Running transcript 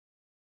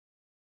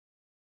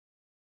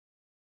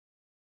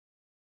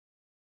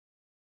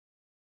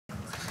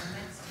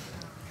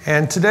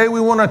And today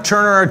we want to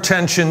turn our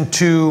attention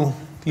to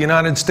the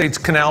United States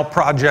Canal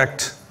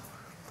Project.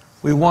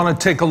 We want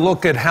to take a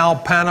look at how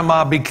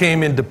Panama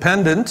became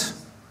independent.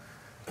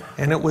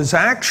 And it was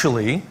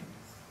actually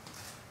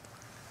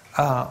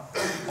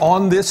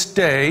on this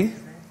day,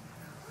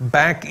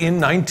 back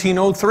in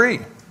 1903,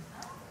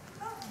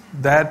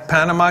 that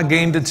Panama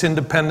gained its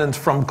independence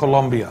from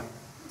Colombia.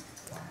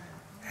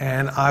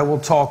 And I will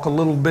talk a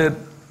little bit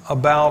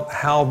about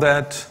how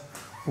that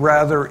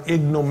rather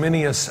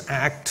ignominious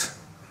act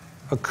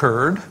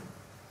occurred.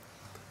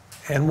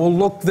 And we'll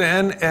look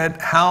then at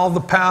how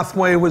the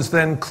pathway was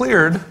then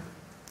cleared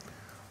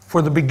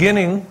for the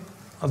beginning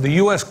of the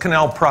U.S.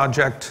 Canal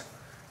Project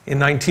in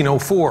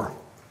 1904,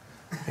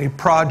 a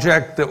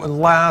project that would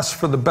last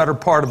for the better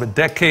part of a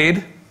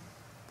decade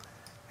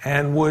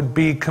and would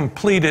be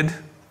completed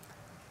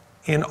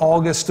in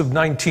August of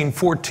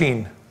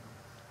 1914,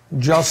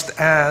 just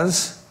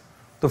as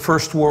the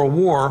First World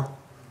War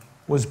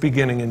was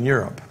beginning in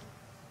Europe.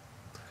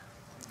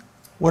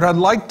 What I'd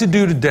like to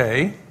do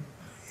today,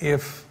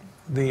 if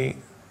the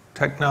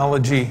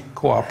technology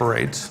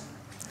cooperates,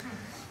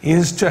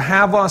 is to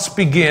have us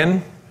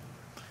begin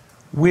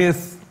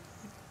with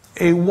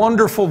a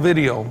wonderful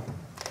video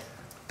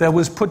that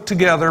was put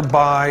together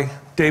by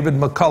David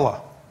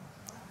McCullough,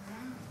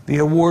 the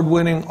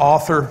award-winning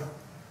author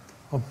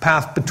of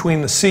Path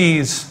Between the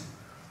Seas,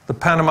 the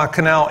Panama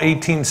Canal,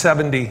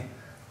 1870 to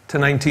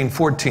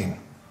 1914.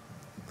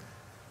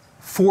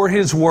 For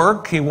his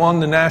work, he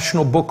won the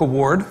National Book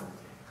Award.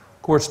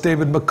 Of course,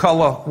 David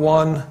McCullough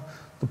won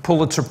the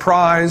Pulitzer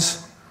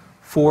Prize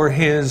for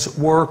his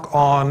work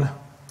on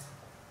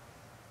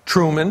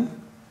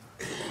Truman.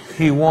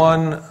 He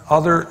won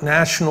other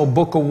National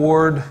Book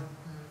Award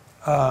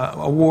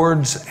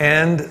awards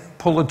and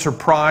Pulitzer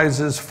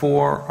Prizes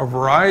for a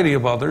variety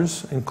of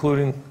others,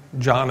 including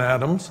John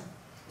Adams.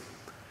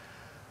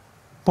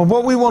 But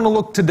what we want to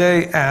look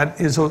today at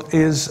is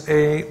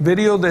a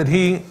video that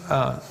he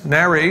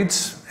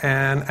narrates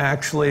and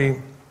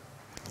actually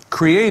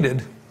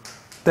created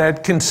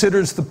that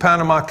considers the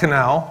Panama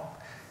Canal.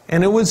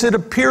 And it was at a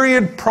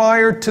period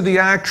prior to the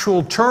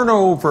actual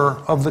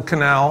turnover of the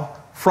canal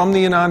from the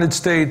United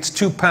States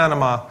to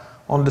Panama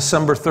on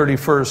December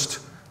 31st,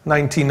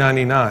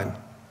 1999.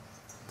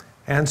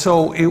 And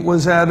so it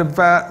was at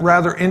a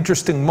rather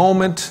interesting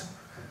moment.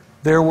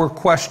 There were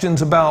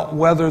questions about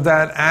whether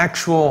that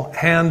actual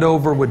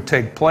handover would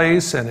take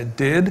place, and it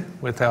did,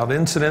 without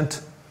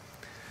incident.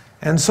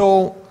 And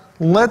so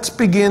let's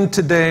begin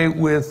today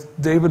with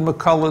David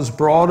McCullough's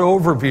broad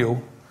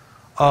overview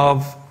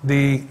of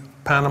the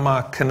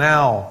Panama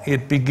Canal.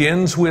 It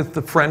begins with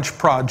the French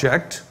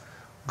project,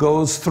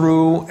 goes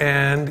through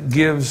and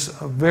gives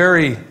a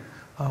very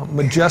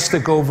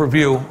majestic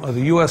overview of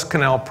the U.S.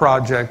 Canal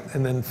Project,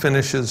 and then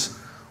finishes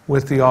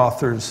with the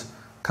author's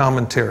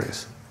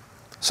commentaries.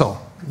 So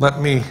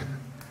let me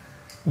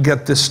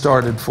get this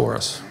started for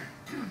us.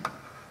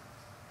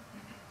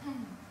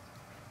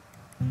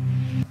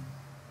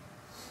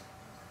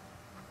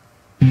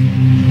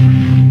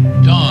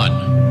 Dawn,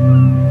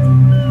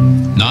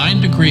 9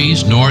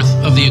 degrees north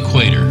of the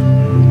equator,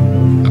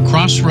 a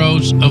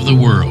crossroads of the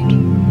world,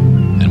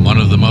 and one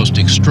of the most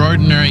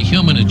extraordinary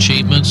human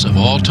achievements of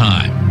all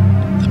time,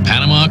 the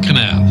Panama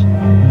Canal,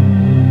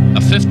 a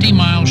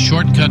 50-mile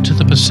shortcut to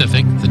the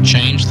Pacific that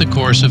changed the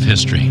course of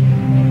history.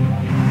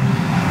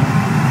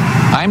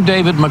 I'm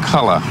David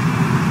McCullough.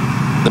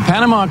 The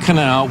Panama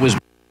Canal was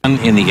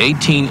in the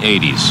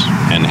 1880s,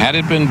 and had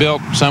it been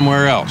built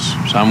somewhere else,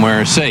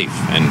 somewhere safe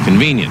and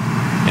convenient,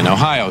 in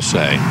Ohio,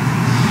 say,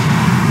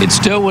 it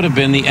still would have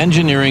been the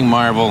engineering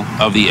marvel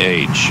of the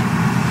age.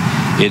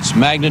 Its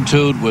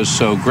magnitude was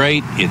so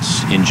great,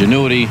 its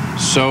ingenuity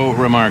so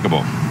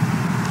remarkable.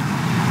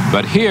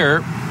 But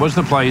here was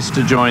the place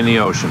to join the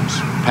oceans,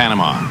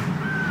 Panama.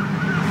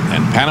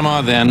 And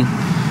Panama then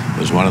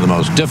was one of the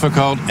most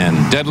difficult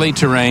and deadly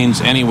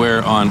terrains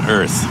anywhere on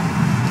Earth.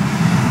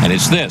 And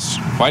it's this,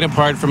 quite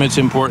apart from its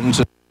importance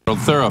as a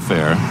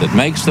thoroughfare, that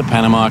makes the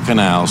Panama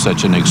Canal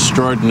such an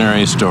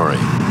extraordinary story.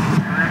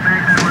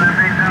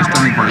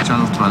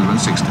 Channel 12 and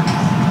 16.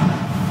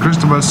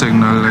 Cristobal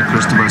signal,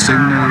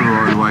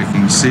 Royal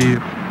Viking Sea.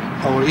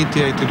 Our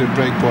ETA to the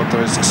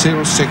breakwater is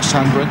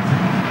 0600.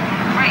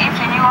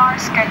 Re-entry, you are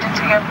scheduled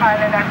to get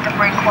pilot at the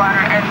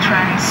breakwater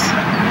entrance.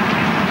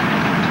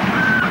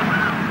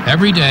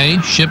 Every day,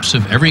 ships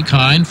of every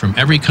kind from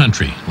every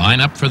country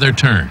line up for their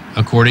turn,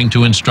 according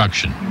to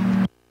instruction.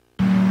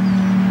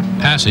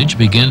 Passage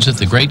begins at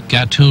the Great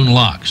Gatun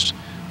Locks,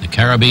 the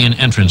Caribbean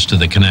entrance to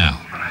the canal,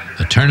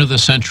 the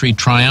turn-of-the-century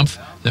triumph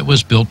that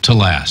was built to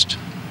last.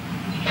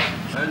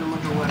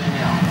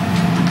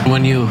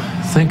 When you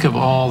think of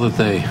all that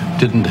they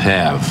didn't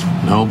have,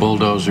 no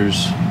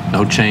bulldozers,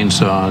 no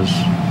chainsaws,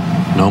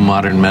 no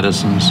modern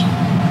medicines.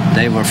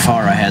 They were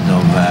far ahead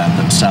of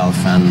themselves,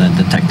 and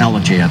the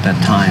technology at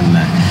that time,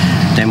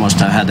 they must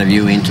have had a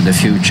view into the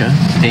future.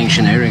 The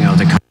engineering of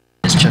the country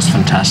is just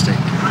fantastic.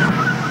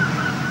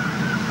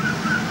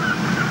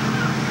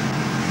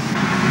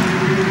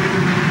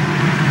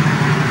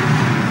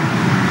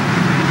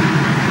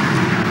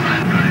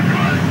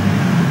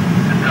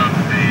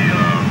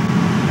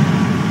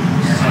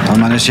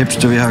 ships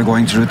do we have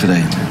going through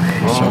today?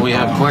 So we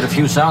have quite a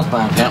few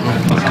southbound, Captain.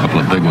 A couple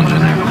of big ones in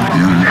there.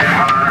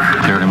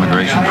 Yeah. Cleared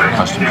immigration for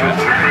customs.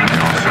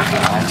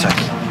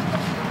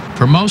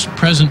 For most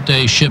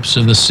present-day ships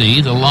of the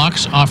sea, the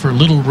locks offer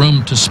little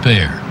room to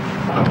spare.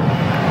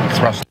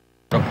 Thrust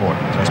to port.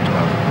 Just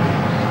about.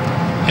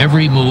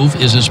 Every move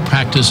is as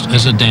practiced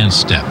as a dance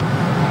step.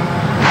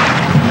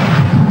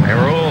 Hey,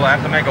 Rule, I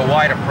have to make a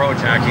wide approach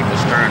and I keep the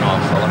stern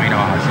off, so let me know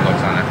how she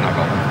looks on that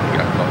knuckle.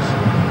 Get up close.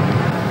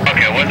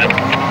 Okay, what's it?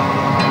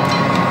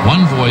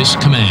 One voice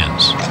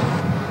commands.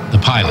 The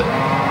pilot.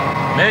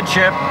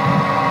 Midship.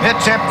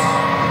 Midships.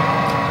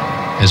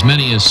 As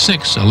many as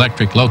 6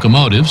 electric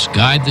locomotives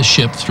guide the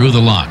ship through the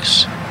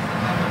locks.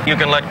 You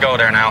can let go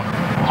there now.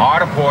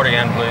 Hard a port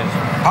again, please.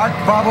 Hard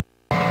bubble.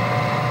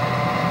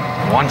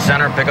 One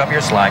center, pick up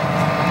your slack.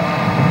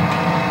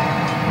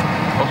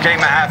 Okay,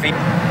 Mahaffey,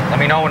 let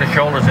me know when the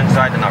shoulder's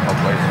inside the knuckle,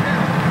 please.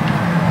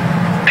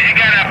 You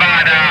got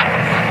about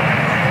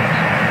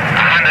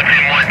 100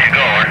 feet more to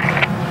go,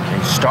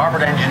 Okay,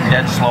 starboard engine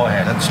dead slow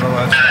ahead. That's slow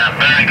as.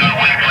 very good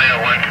wing clear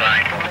one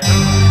side.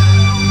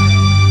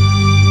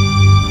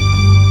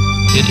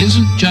 It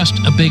isn't just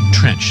a big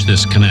trench,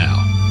 this canal.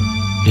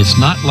 It's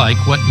not like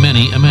what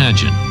many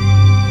imagine.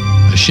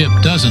 A ship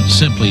doesn't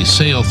simply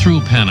sail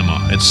through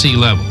Panama at sea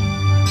level.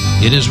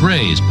 It is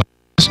raised by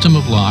a system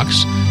of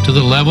locks to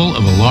the level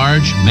of a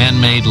large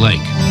man-made lake.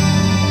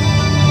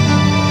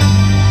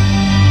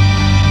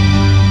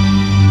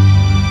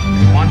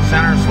 One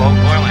center, slow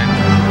coil in.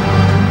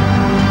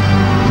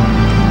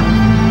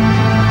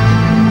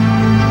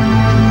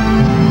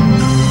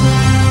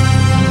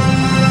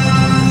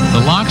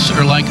 The locks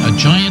are like a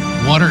giant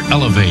water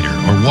elevator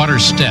or water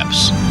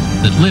steps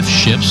that lift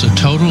ships a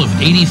total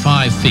of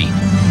 85 feet,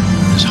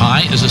 as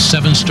high as a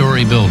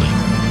 7-story building.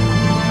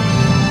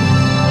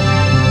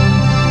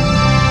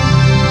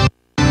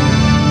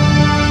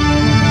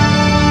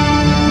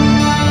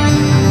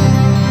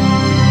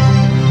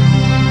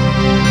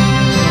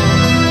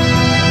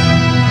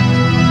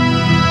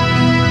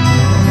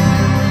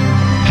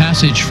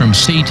 Passage from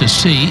sea to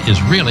sea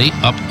is really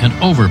up and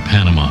over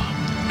Panama.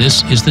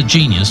 This is the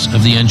genius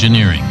of the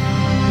engineering.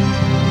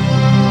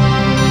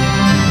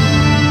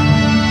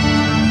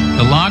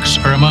 The locks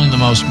are among the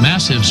most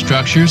massive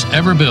structures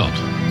ever built,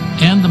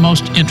 and the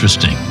most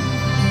interesting.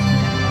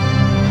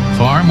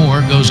 Far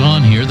more goes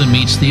on here than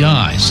meets the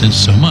eye, since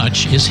so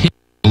much is hidden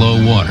below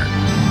water.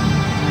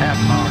 Half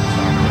power to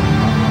starboard.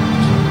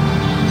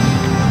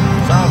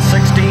 South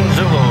 16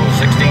 Zulu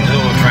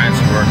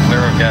transfer,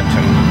 clear of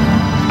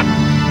Gatun.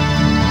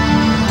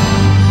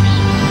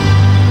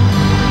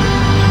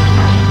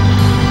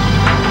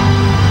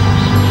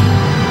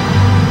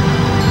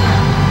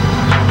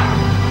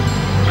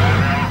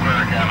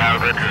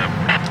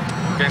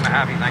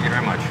 Thank you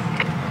very much.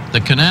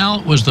 The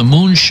canal was the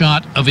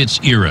moonshot of its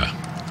era,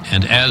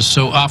 and as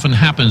so often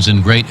happens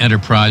in great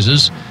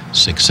enterprises,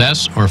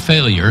 success or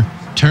failure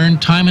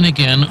turned time and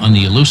again on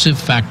the elusive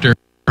factor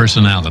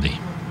personality.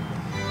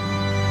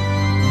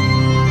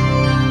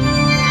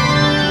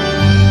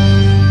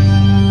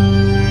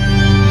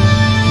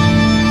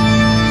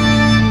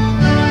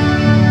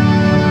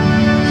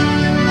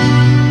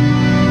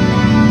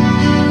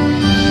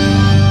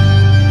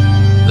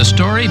 The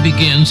story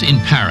begins in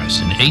Paris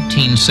in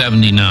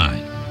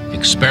 1879.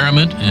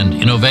 Experiment and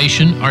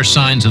innovation are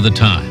signs of the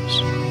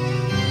times.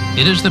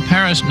 It is the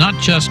Paris not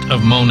just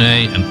of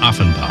Monet and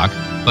Offenbach,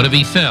 but of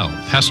Eiffel,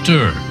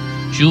 Pasteur,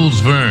 Jules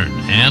Verne,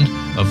 and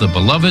of the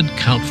beloved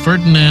Count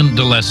Ferdinand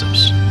de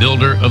Lesseps,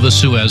 builder of the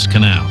Suez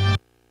Canal.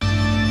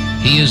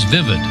 He is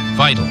vivid,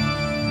 vital,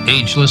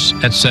 ageless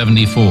at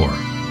 74.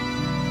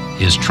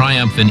 His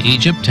triumph in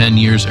Egypt 10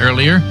 years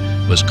earlier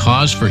was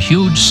cause for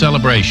huge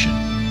celebration.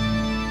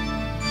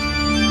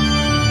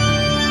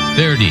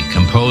 Verdi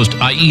composed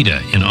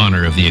Aida in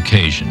honor of the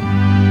occasion.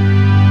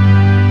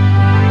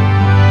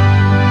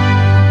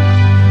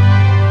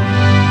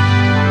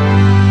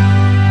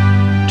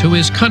 To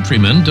his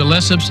countrymen, de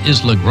Lesseps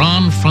is Le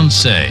Grand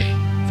Français,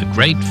 the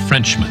great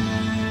Frenchman.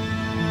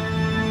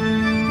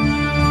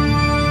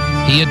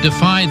 He had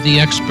defied the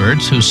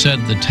experts who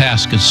said the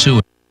task at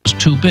Suez was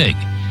too big,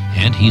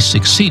 and he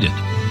succeeded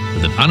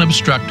with an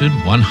unobstructed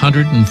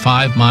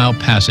 105-mile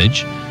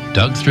passage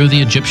dug through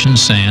the Egyptian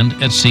sand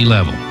at sea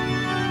level.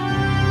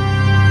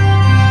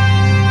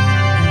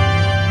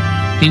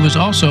 He was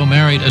also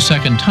married a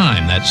second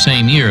time that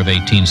same year of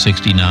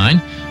 1869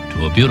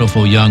 to a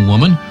beautiful young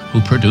woman who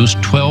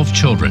produced 12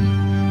 children,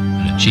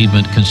 an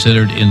achievement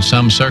considered in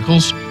some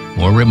circles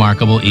more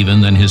remarkable even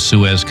than his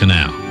Suez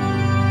Canal.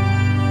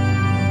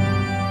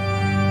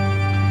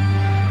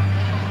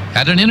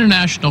 At an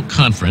international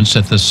conference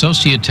at the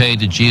Société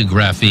de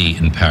Géographie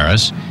in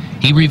Paris,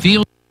 he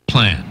revealed his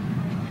plan.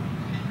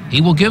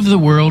 He will give the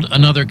world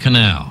another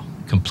canal,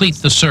 complete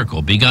the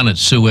circle begun at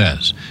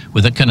Suez,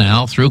 with a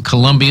canal through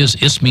Colombia's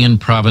Isthmian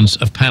province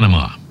of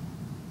Panama.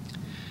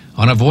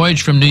 On a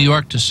voyage from New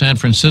York to San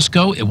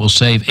Francisco, it will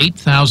save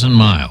 8,000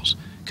 miles,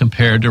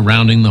 compared to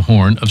rounding the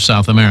Horn of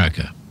South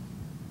America.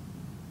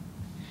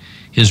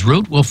 His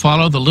route will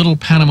follow the Little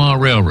Panama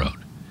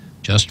Railroad,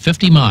 just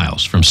 50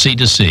 miles from sea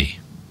to sea.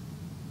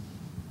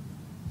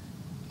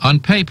 On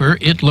paper,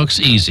 it looks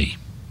easy.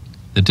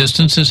 The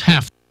distance is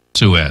half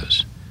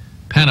Suez.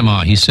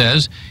 Panama, he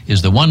says,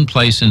 is the one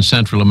place in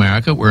Central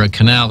America where a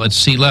canal at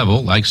sea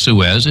level, like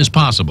Suez, is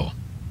possible.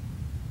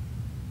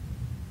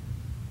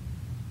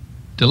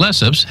 De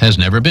Lesseps has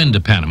never been to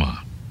Panama,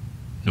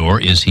 nor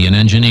is he an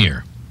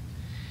engineer.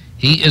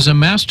 He is a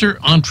master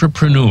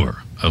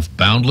entrepreneur of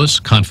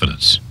boundless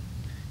confidence.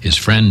 His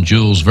friend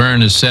Jules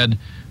Verne has said,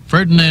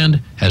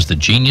 Ferdinand has the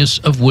genius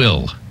of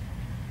will.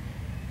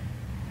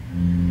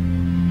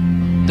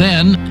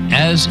 Then,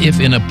 as if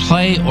in a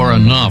play or a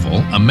novel,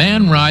 a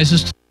man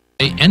rises to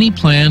say any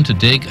plan to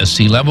dig a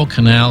sea-level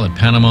canal at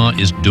Panama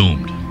is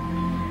doomed.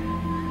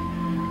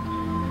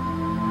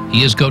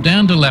 He is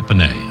Gaudin de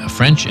Lepinay, a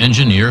French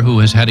engineer who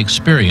has had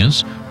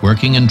experience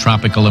working in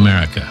tropical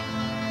America.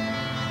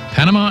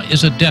 Panama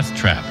is a death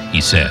trap, he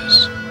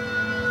says.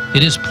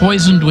 It is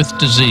poisoned with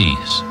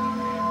disease.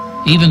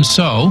 Even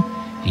so,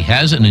 he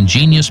has an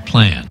ingenious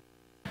plan.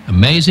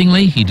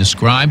 Amazingly, he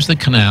describes the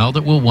canal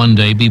that will one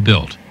day be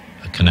built,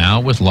 a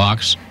canal with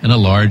locks and a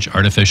large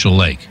artificial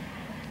lake.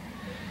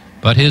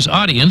 But his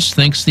audience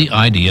thinks the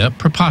idea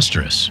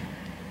preposterous.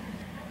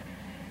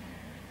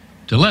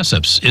 De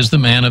Lesseps is the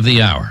man of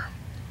the hour.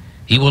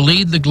 He will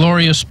lead the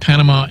glorious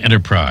Panama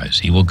enterprise.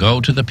 He will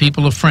go to the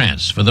people of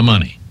France for the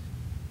money.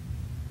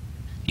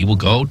 He will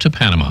go to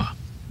Panama.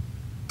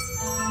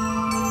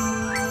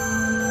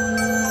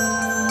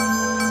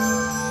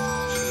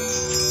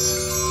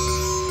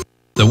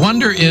 The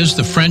wonder is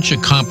the French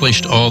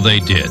accomplished all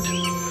they did.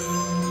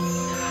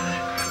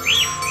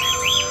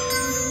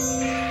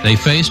 They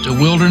faced a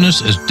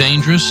wilderness as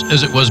dangerous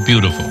as it was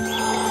beautiful.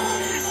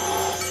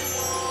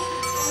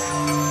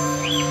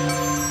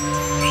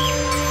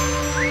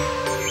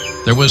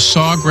 There was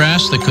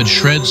sawgrass that could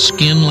shred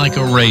skin like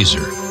a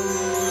razor.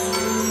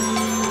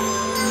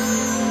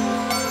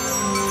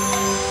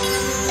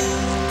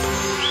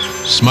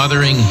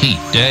 Smothering heat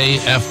day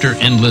after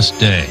endless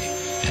day,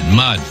 and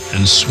mud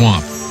and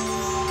swamp.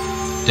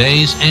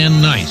 Days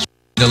and nights,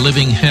 a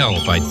living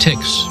hell by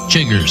ticks,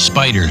 chiggers,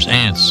 spiders,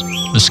 ants,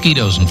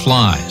 mosquitoes, and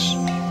flies.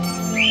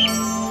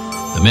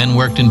 The men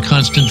worked in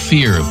constant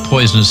fear of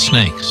poisonous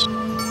snakes.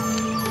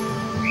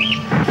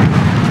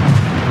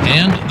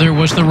 And there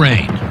was the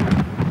rain.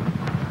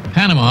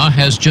 Panama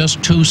has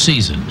just 2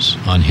 seasons.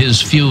 On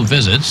his few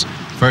visits,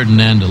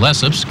 Ferdinand de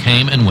Lesseps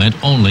came and went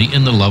only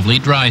in the lovely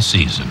dry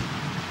season.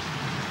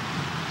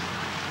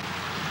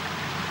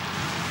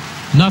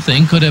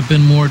 Nothing could have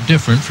been more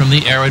different from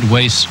the arid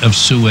wastes of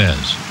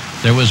Suez.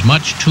 There was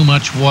much too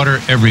much water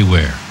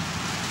everywhere.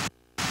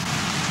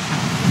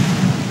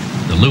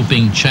 The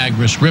looping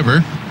Chagres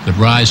River could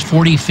rise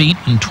 40 feet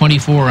in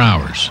 24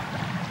 hours.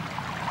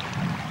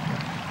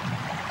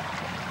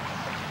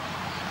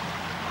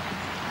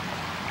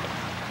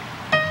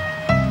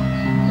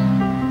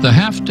 The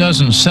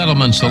half-dozen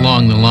settlements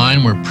along the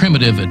line were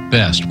primitive at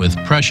best, with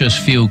precious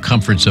few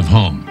comforts of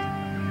home.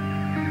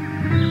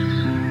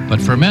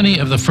 But for many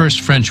of the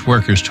first French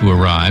workers to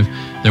arrive,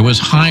 there was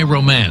high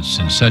romance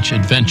in such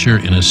adventure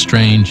in a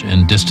strange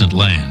and distant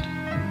land.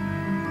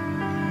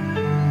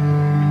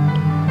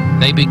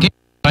 They began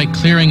by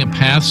clearing a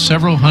path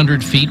several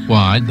hundred feet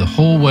wide the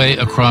whole way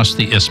across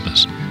the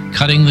isthmus,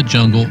 cutting the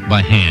jungle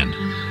by hand,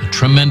 a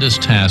tremendous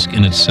task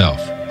in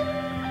itself.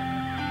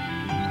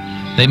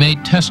 They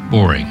made test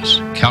borings,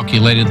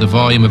 calculated the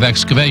volume of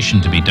excavation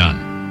to be done.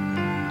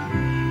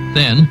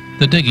 Then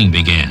the digging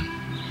began.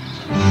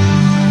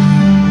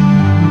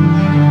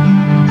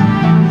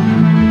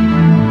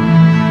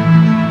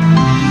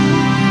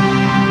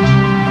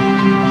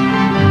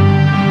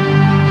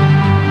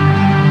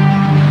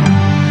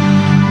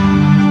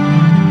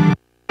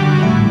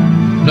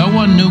 No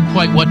one knew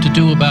quite what to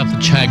do about the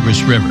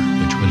Chagres River,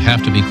 which would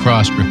have to be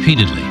crossed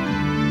repeatedly.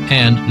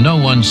 And no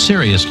one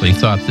seriously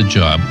thought the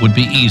job would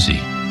be easy.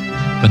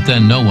 But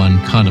then no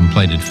one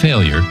contemplated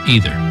failure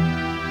either.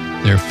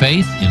 Their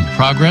faith in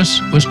progress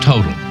was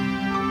total.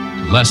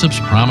 Lesseps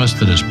promised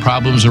that as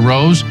problems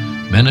arose,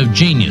 men of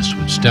genius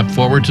would step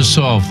forward to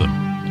solve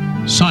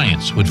them.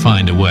 Science would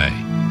find a way.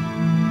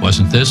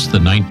 Wasn't this the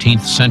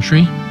 19th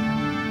century?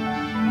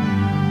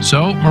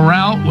 So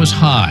morale was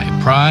high,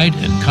 pride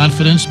and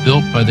confidence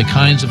built by the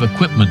kinds of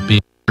equipment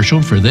being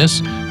marshaled for this,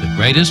 the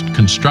greatest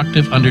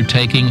constructive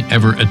undertaking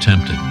ever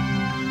attempted.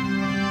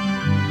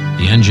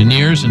 The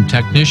engineers and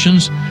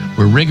technicians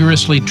were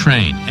rigorously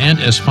trained and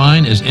as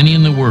fine as any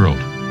in the world.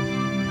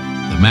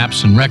 The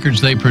maps and records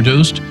they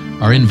produced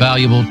are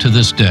invaluable to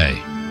this day.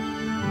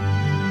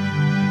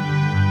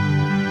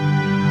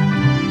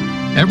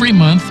 Every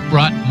month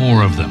brought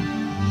more of them.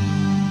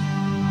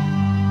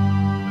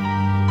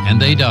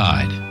 And they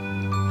died,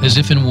 as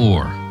if in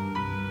war.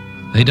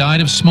 They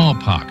died of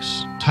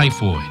smallpox,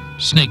 typhoid,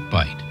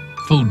 snakebite,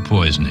 food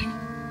poisoning.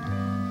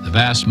 The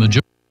vast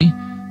majority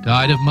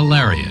died of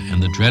malaria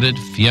and the dreaded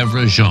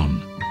fièvre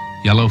jaune,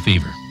 yellow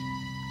fever.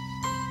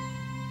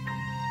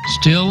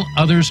 Still,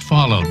 others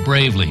followed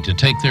bravely to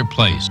take their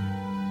place,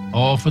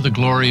 all for the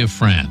glory of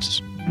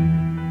France.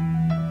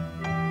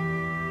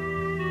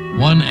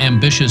 One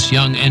ambitious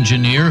young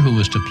engineer who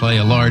was to play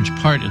a large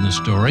part in the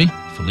story,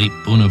 Philippe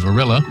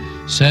Bonavarilla,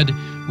 said,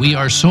 "We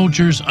are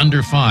soldiers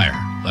under fire.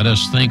 Let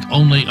us think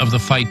only of the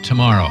fight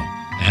tomorrow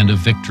and of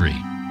victory."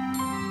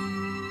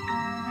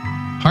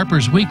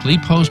 Harper's Weekly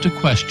posed a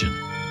question.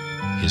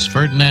 Is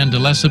Ferdinand de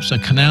Lesseps a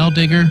canal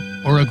digger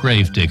or a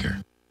grave digger?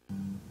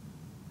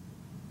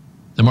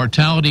 The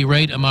mortality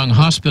rate among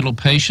hospital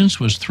patients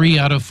was 3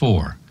 out of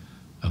 4.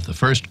 Of the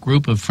first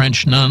group of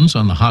French nuns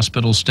on the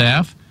hospital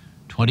staff,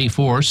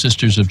 24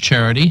 Sisters of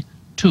Charity,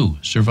 2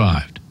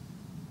 survived.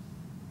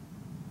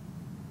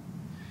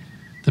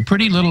 The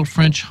pretty little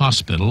French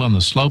hospital on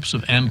the slopes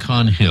of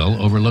Ancon Hill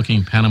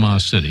overlooking Panama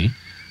City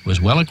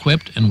was well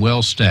equipped and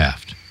well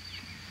staffed.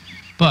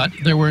 But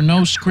there were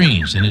no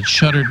screens in its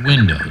shuttered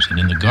windows, and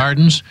in the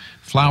gardens,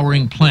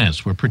 flowering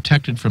plants were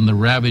protected from the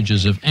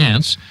ravages of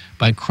ants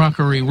by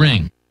crockery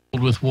rings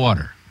filled with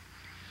water.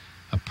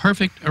 A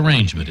perfect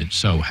arrangement, it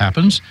so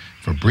happens,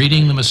 for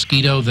breeding the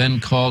mosquito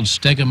then called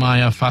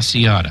Stegomyia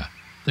fasciata,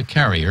 the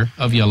carrier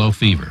of yellow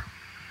fever.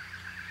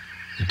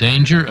 The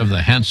danger of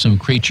the handsome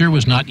creature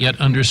was not yet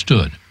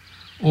understood,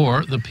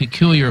 or the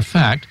peculiar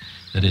fact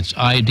that its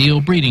ideal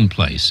breeding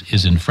place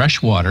is in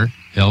fresh water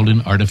held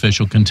in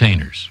artificial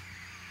containers.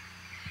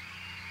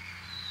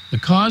 The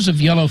cause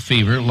of yellow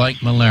fever,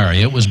 like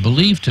malaria, was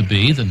believed to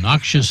be the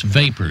noxious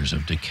vapors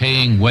of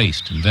decaying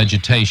waste and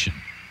vegetation.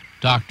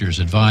 Doctors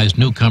advised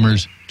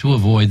newcomers to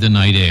avoid the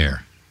night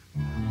air.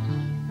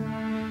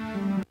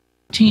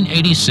 In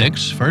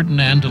 1886,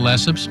 Ferdinand de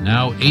Lesseps,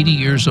 now 80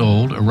 years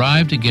old,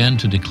 arrived again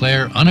to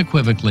declare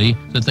unequivocally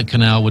that the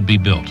canal would be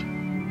built.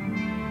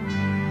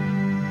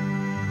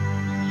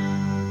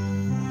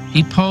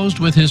 He posed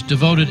with his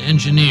devoted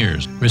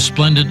engineers,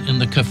 resplendent in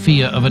the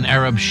keffiyeh of an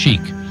Arab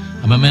sheikh,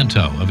 a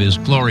memento of his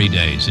glory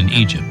days in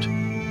Egypt.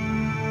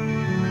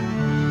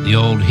 The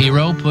old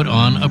hero put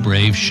on a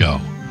brave show,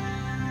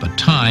 but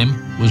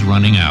time was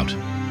running out.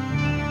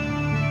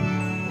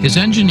 His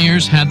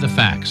engineers had the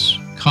facts.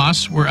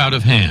 Costs were out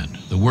of hand,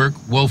 the work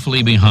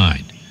woefully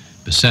behind,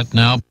 beset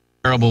now by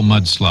terrible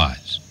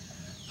mudslides.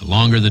 The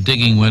longer the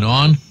digging went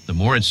on, the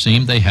more it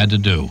seemed they had to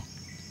do.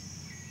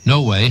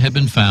 No way had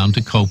been found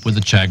to cope with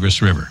the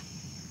Chagres River.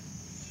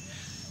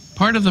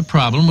 Part of the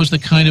problem was the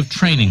kind of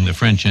training the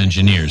French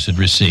engineers had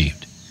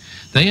received.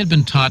 They had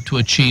been taught to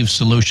achieve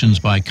solutions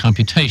by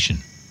computation.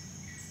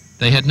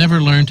 They had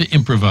never learned to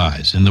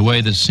improvise in the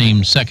way that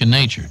seemed second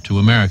nature to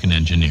American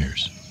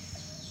engineers.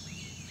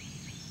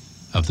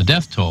 Of the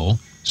death toll,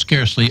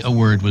 scarcely a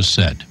word was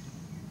said.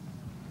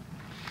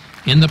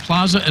 In the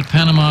plaza at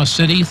Panama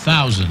City,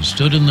 thousands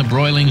stood in the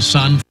broiling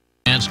sun for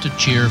a chance to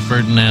cheer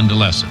Ferdinand de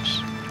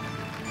Lesseps.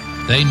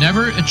 They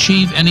never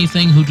achieve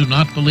anything who do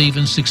not believe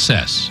in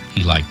success,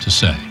 he liked to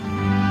say.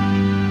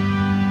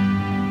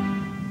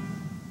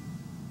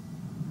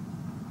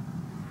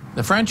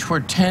 The French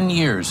were 10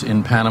 years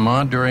in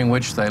Panama, during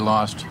which they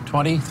lost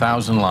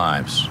 20,000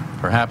 lives,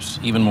 perhaps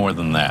even more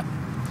than that.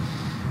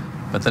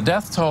 But the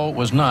death toll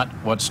was not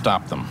what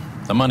stopped them.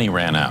 The money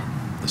ran out.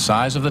 The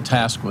size of the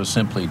task was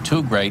simply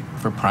too great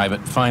for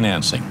private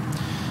financing.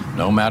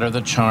 No matter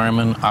the charm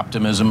and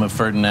optimism of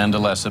Ferdinand de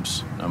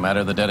Lesseps, no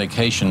matter the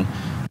dedication of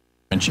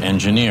French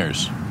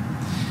engineers.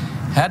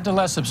 Had de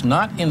Lesseps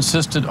not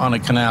insisted on a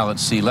canal at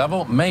sea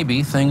level,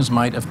 maybe things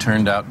might have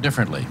turned out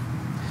differently.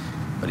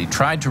 But he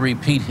tried to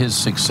repeat his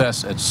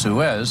success at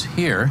Suez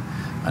here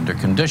under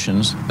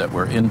conditions that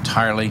were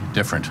entirely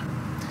different.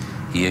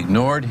 He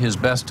ignored his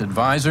best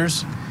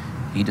advisors.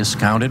 He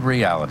discounted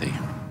reality.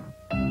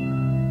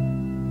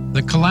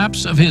 The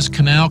collapse of his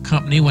canal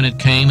company when it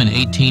came in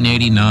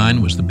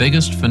 1889 was the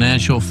biggest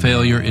financial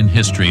failure in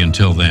history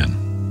until then.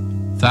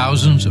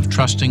 Thousands of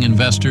trusting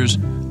investors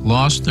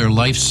lost their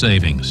life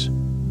savings.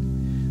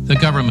 The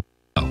government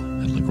at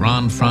Le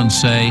Grand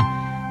Francais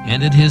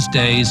ended his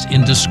days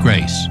in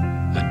disgrace,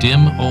 a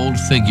dim old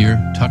figure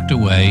tucked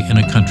away in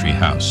a country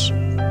house.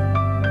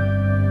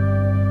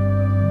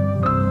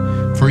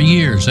 For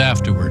years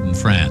afterward in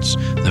France,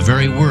 the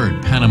very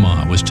word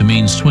Panama was to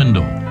mean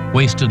swindle,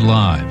 wasted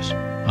lives,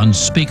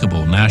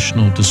 unspeakable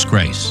national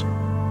disgrace.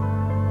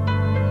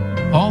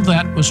 All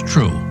that was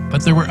true,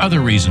 but there were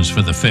other reasons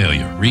for the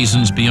failure,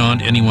 reasons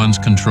beyond anyone's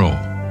control.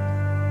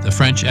 The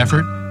French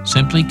effort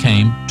simply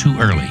came too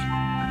early.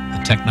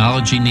 The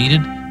technology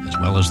needed, as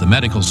well as the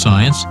medical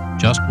science,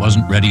 just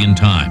wasn't ready in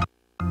time.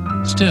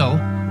 Still,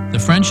 the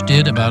French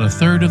did about a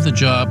third of the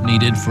job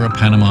needed for a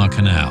Panama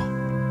Canal.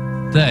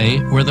 They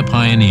were the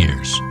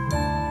pioneers.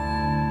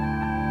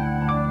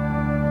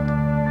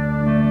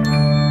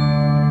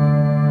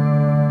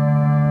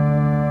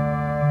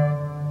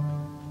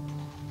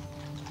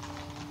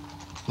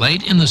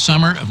 Late in the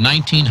summer of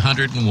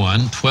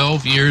 1901,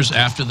 12 years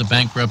after the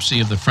bankruptcy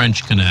of the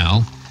French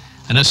Canal,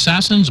 an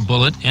assassin's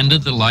bullet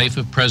ended the life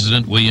of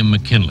President William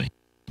McKinley.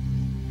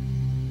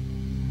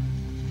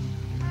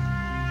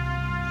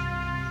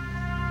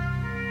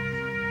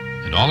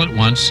 And all at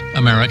once,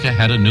 America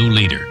had a new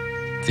leader,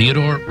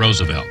 Theodore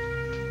Roosevelt.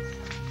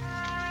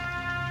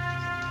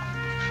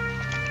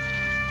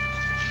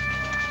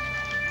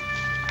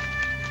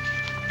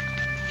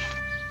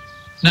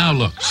 "Now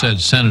look," said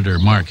Senator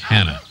Mark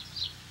Hanna,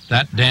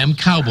 "that damn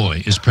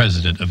cowboy is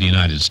president of the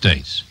United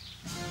States."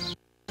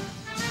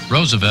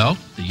 Roosevelt,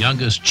 the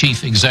youngest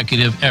chief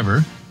executive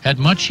ever, had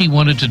much he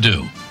wanted to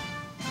do.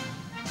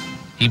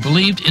 He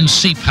believed in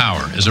sea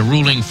power as a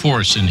ruling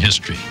force in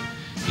history.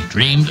 He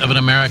dreamed of an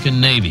American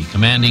Navy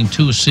commanding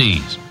 2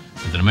 seas,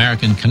 with an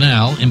American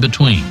canal in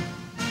between.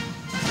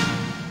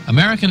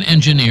 American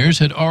engineers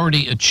had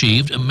already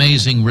achieved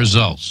amazing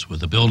results with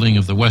the building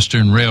of the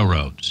Western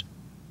railroads,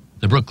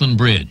 the Brooklyn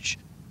Bridge,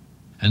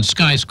 and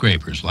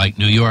skyscrapers like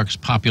New York's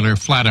popular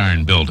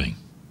Flatiron Building.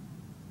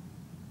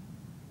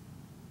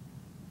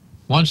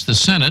 Once the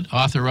Senate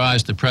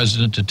authorized the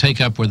president to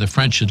take up where the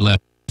French had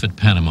left at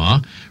Panama,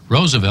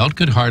 Roosevelt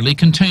could hardly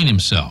contain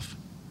himself.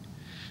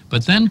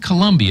 But then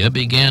Colombia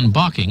began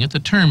balking at the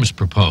terms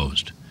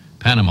proposed,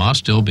 Panama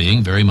still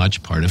being very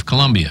much part of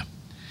Colombia.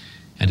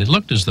 And it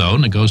looked as though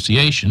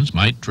negotiations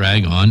might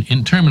drag on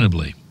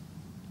interminably.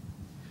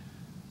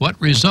 What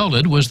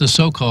resulted was the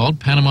so-called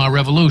Panama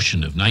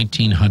Revolution of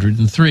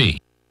 1903,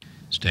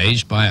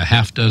 staged by a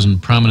half-dozen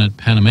prominent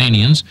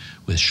Panamanians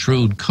with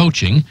shrewd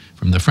coaching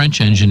from the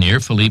French engineer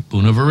Philippe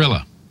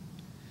Bunyavarilla.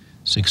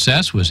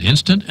 Success was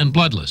instant and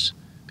bloodless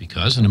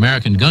because an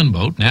American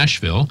gunboat,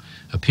 Nashville,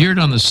 appeared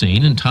on the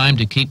scene in time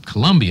to keep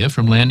Colombia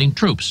from landing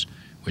troops,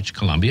 which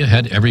Colombia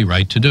had every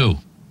right to do.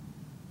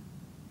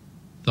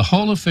 The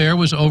whole affair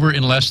was over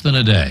in less than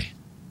a day.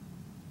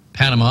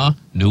 Panama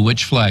knew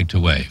which flag to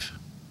wave.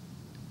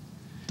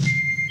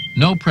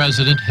 No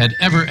president had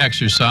ever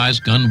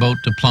exercised gunboat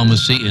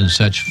diplomacy in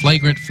such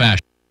flagrant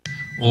fashion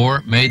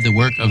or made the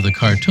work of the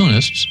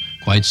cartoonists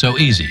quite so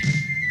easy.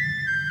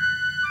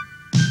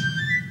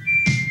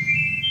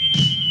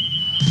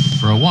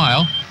 For a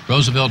while,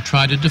 Roosevelt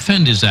tried to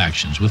defend his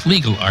actions with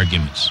legal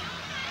arguments.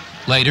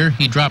 Later,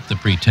 he dropped the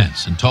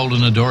pretense and told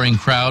an adoring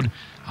crowd,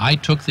 "I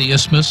took the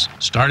isthmus,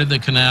 started the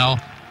canal,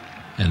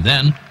 and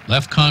then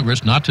left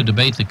Congress not to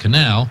debate the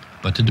canal,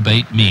 but to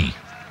debate me."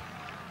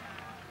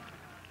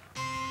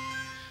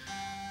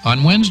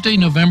 On Wednesday,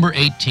 November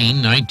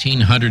 18,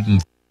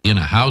 1903, in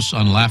a house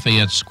on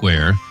Lafayette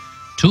Square,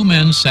 2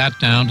 men sat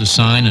down to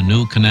sign a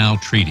new canal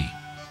treaty,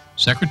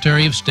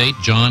 Secretary of State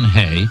John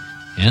Hay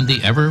and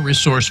the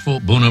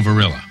ever-resourceful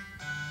Bunyavarilla,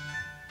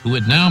 who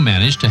had now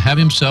managed to have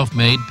himself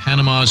made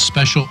Panama's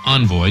special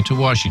envoy to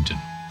Washington.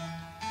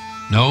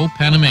 No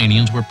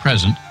Panamanians were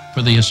present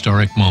for the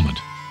historic moment.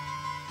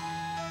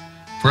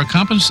 For a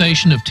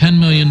compensation of $10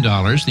 million,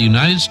 the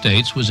United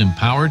States was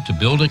empowered to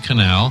build a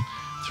canal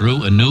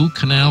through a new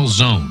canal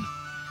zone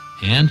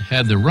and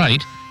had the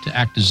right to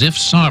act as if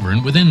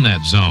sovereign within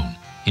that zone,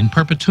 in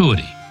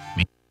perpetuity,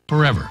 meaning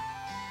forever.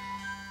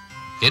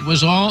 It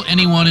was all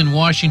anyone in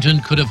Washington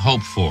could have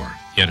hoped for,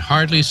 yet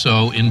hardly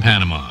so in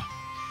Panama.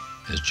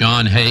 As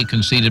John Hay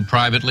conceded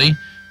privately,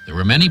 there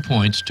were many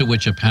points to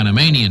which a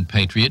Panamanian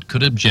patriot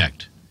could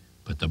object,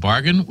 but the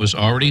bargain was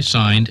already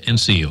signed and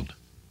sealed.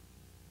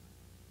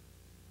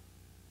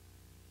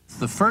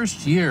 The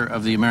first year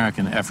of the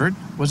American effort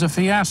was a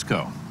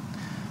fiasco.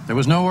 There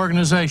was no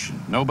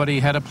organization, nobody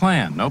had a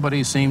plan,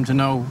 nobody seemed to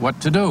know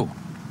what to do.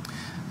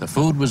 The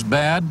food was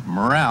bad,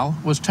 morale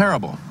was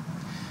terrible.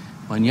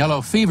 When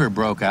yellow fever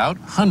broke out,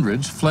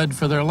 hundreds fled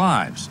for their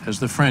lives, as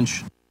the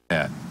French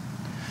had.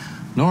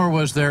 Nor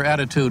was their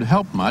attitude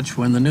helped much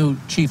when the new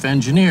chief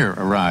engineer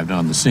arrived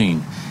on the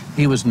scene.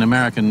 He was an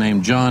American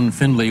named John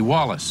Findlay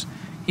Wallace.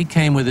 He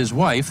came with his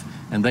wife,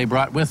 and they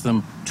brought with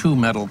them 2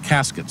 metal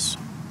caskets.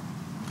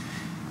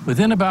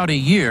 Within about a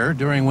year,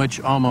 during which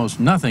almost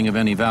nothing of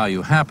any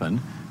value happened,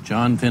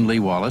 John Findlay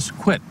Wallace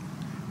quit,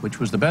 which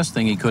was the best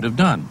thing he could have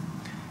done,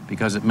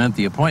 because it meant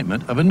the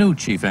appointment of a new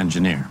chief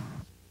engineer.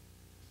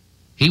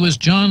 He was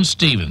John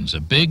Stevens, a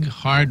big,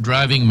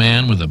 hard-driving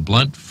man with a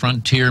blunt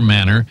frontier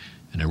manner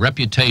and a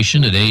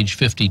reputation at age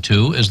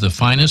 52 as the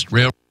finest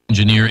railroad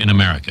engineer in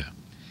America.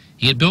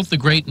 He had built the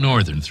Great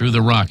Northern through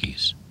the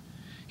Rockies.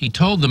 He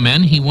told the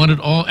men he wanted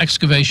all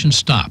excavation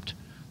stopped.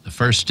 The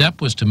first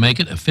step was to make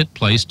it a fit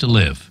place to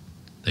live.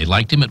 They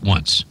liked him at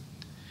once.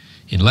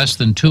 In less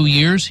than 2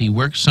 years, he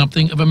worked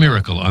something of a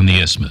miracle on the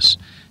isthmus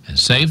and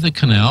saved the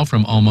canal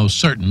from almost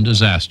certain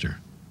disaster.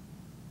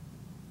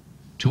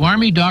 To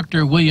Army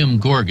Dr. William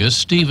Gorgas,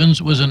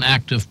 Stevens was an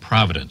act of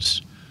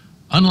providence.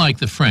 Unlike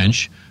the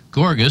French,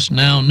 Gorgas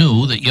now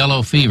knew that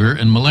yellow fever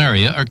and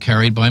malaria are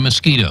carried by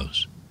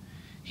mosquitoes.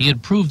 He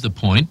had proved the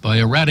point by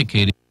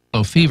eradicating the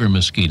yellow fever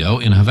mosquito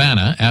in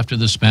Havana after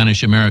the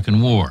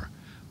Spanish-American War,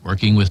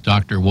 working with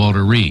Dr.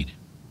 Walter Reed.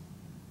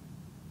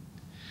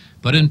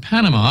 But in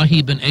Panama,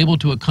 he'd been able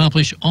to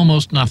accomplish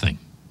almost nothing.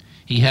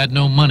 He had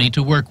no money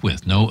to work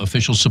with, no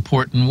official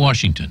support in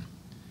Washington.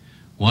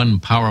 One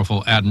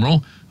powerful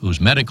admiral, whose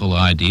medical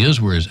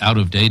ideas were as out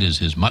of date as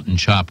his mutton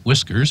chop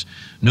whiskers,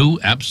 knew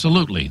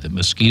absolutely that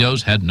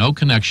mosquitoes had no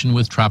connection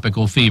with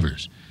tropical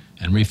fevers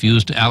and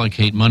refused to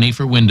allocate money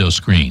for window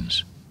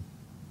screens.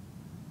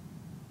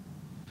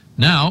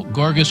 Now,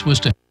 Gorgas was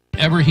to have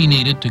whatever he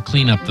needed to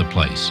clean up the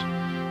place.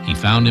 He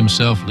found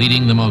himself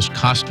leading the most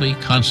costly,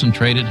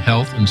 concentrated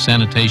health and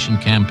sanitation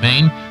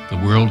campaign the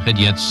world had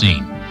yet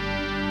seen.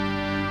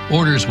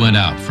 Orders went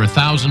out for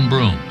 1,000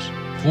 brooms,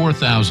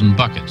 4,000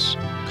 buckets,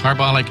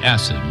 carbolic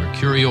acid,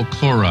 mercurial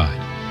chloride,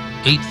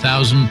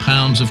 8,000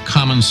 pounds of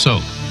common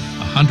soap,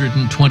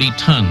 120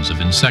 tons of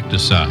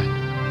insecticide.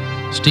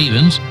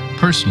 Stevens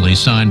personally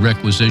signed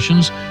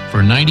requisitions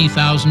for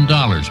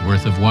 $90,000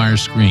 worth of wire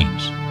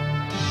screens.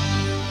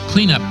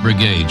 Cleanup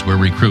brigades were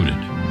recruited.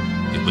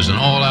 It was an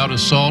all-out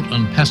assault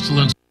on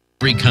pestilence of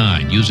every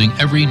kind, using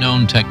every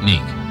known technique.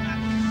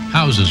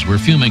 Houses were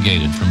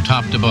fumigated from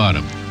top to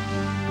bottom.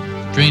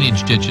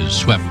 Drainage ditches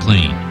swept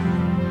clean.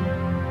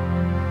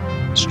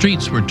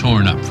 Streets were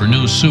torn up for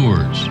new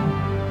sewers.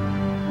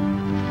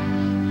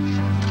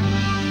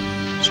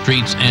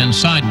 Streets and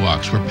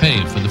sidewalks were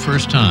paved for the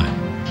first time.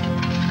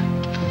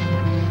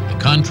 The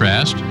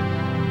contrast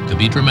could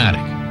be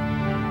dramatic.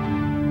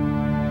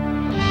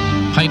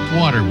 Piped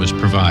water was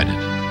provided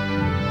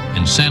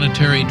in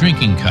sanitary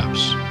drinking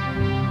cups.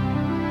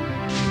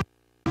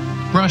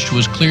 Brush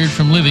was cleared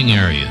from living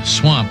areas,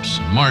 swamps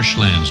and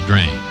marshlands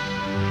drained.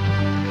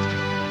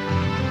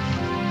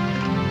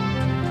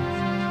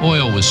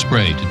 Oil was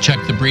sprayed to check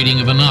the breeding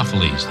of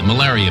Anopheles, the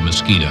malaria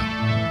mosquito.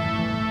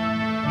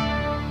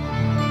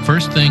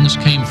 First things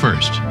came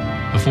first,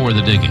 before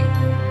the digging.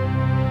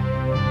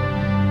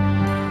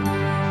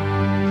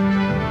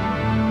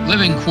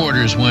 Living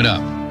quarters went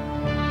up.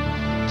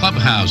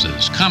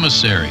 Clubhouses,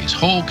 commissaries,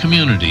 whole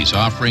communities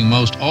offering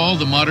most all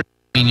the modern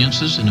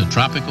conveniences in a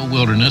tropical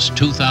wilderness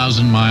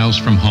 2,000 miles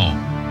from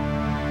home.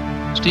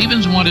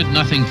 Stevens wanted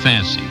nothing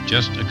fancy,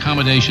 just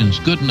accommodations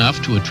good enough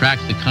to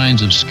attract the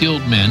kinds of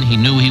skilled men he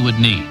knew he would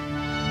need.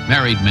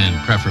 Married men,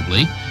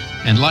 preferably,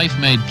 and life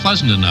made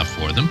pleasant enough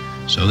for them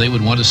so they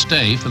would want to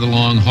stay for the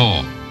long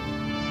haul.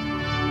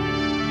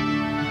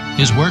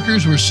 His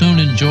workers were soon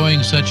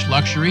enjoying such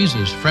luxuries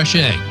as fresh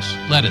eggs,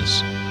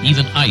 lettuce,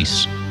 even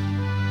ice.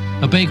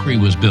 A bakery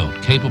was built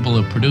capable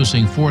of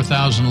producing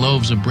 4,000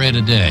 loaves of bread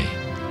a day.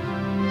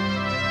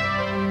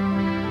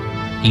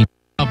 He knew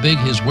how big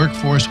his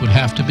workforce would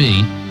have to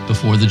be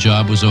before the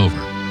job was over.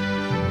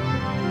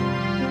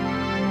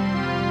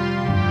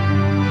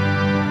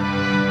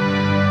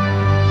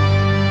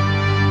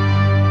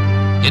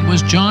 It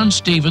was John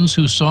Stevens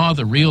who saw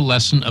the real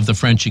lesson of the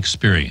French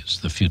experience,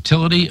 the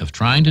futility of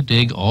trying to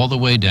dig all the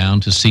way down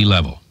to sea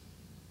level.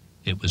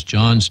 It was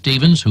John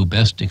Stevens who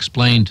best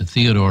explained to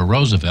Theodore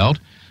Roosevelt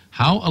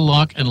how a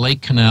lock and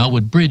lake canal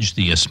would bridge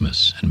the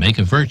isthmus and make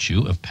a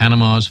virtue of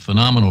Panama's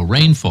phenomenal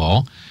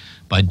rainfall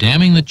by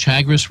damming the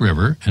Chagres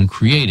River and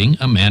creating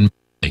a man-made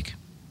lake.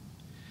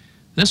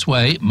 This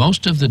way,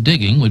 most of the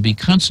digging would be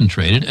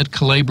concentrated at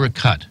Culebra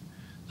Cut,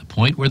 the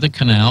point where the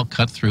canal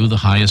cut through the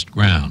highest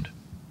ground.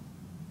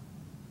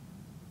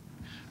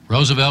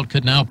 Roosevelt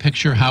could now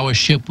picture how a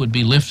ship would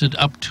be lifted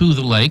up to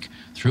the lake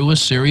through a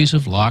series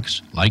of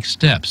locks like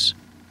steps.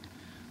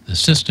 The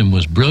system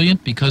was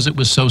brilliant because it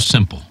was so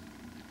simple.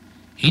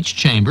 Each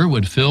chamber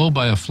would fill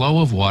by a flow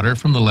of water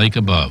from the lake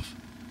above.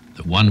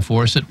 The one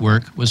force at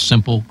work was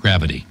simple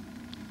gravity.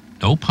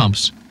 No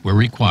pumps were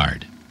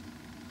required.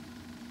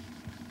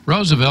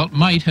 Roosevelt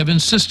might have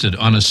insisted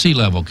on a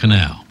sea-level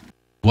canal,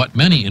 what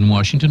many in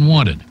Washington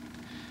wanted.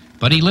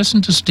 But he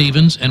listened to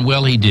Stevens, and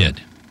well, he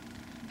did.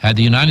 Had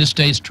the United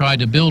States tried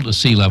to build a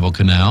sea-level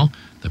canal,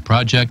 the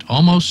project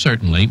almost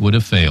certainly would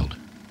have failed.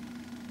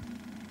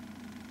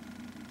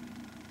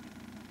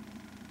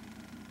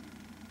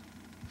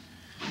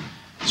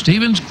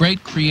 Stevens'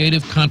 great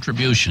creative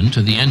contribution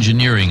to the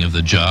engineering of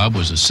the job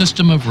was a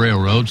system of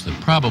railroads that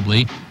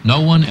probably no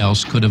one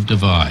else could have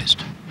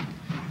devised.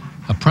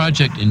 A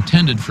project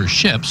intended for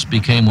ships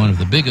became one of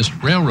the biggest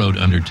railroad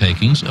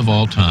undertakings of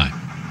all time.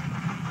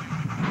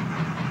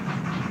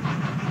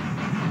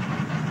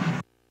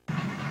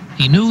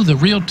 He knew the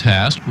real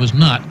task was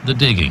not the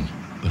digging,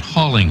 but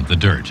hauling the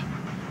dirt.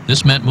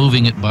 This meant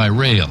moving it by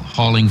rail,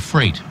 hauling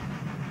freight.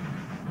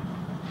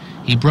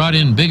 He brought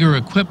in bigger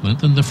equipment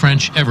than the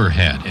French ever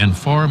had, and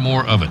far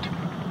more of it.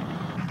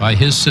 By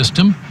his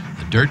system,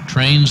 the dirt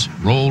trains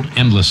rolled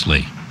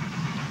endlessly.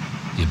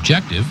 The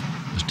objective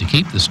was to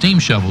keep the steam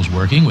shovels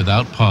working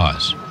without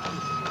pause.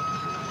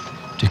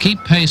 To keep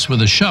pace with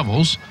the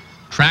shovels,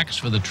 tracks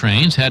for the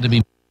trains had to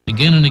be made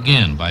again and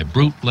again by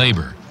brute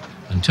labor,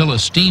 until a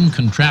steam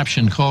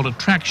contraption called a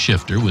track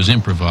shifter was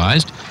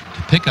improvised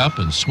to pick up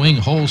and swing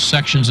whole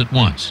sections at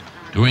once,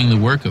 doing the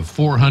work of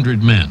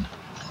 400 men.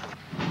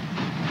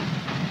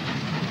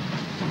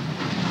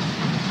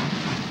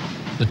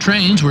 The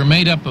trains were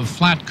made up of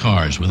flat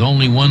cars with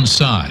only one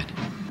side.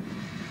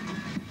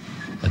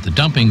 At the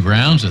dumping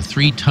grounds, a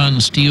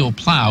 3-ton steel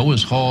plow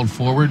was hauled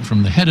forward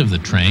from the head of the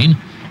train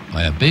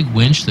by a big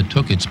winch that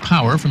took its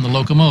power from the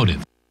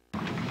locomotive.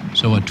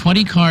 So a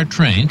 20-car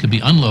train could be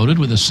unloaded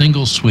with a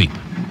single sweep.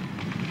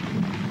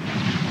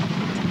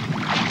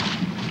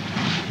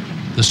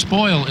 The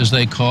spoil, as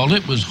they called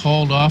it, was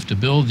hauled off to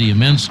build the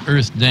immense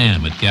earth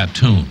dam at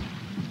Gatun.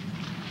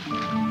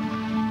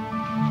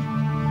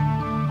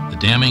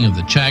 The damming of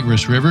the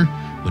Chagres River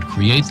would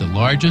create the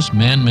largest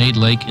man-made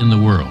lake in the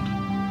world.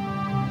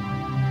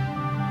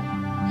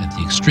 At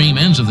the extreme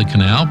ends of the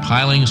canal,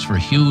 pilings for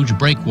huge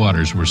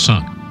breakwaters were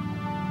sunk.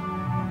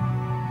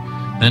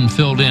 then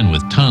filled in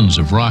with tons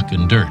of rock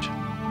and dirt.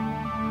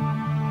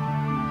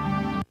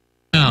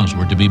 Towns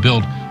were to be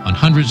built on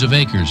hundreds of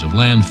acres of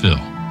landfill.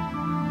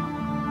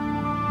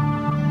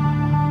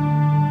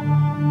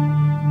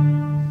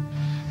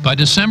 By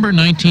December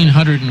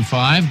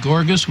 1905,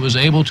 Gorgas was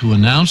able to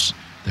announce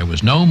there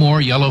was no more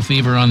yellow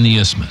fever on the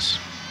isthmus.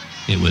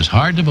 It was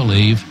hard to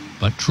believe,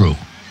 but true.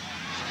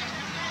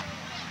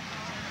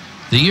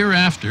 The year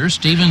after,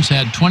 Stevens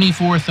had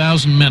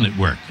 24,000 men at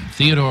work, and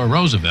Theodore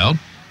Roosevelt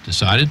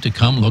decided to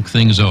come look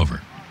things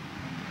over.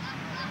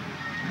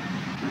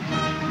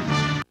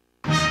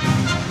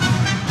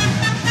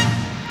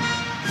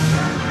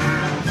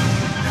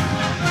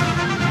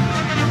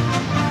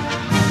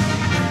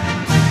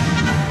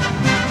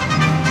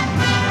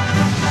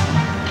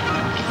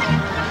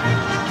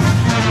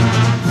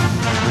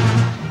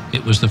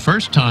 It was the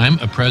first time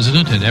a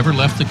president had ever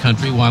left the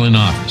country while in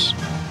office,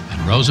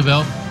 and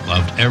Roosevelt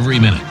loved every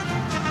minute.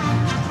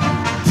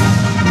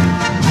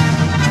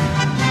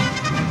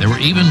 There were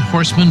even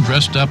horsemen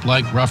dressed up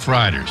like Rough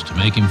Riders to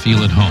make him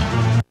feel at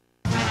home.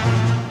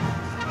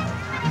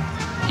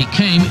 He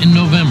came in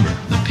November,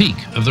 the peak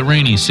of the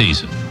rainy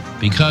season,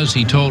 because,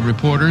 he told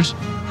reporters,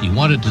 he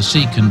wanted to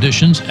see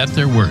conditions at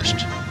their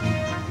worst.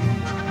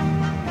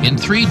 In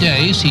 3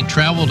 days, he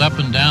traveled up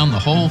and down the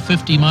whole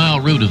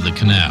 50-mile route of the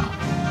canal.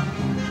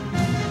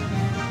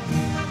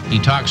 He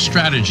talked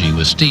strategy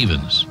with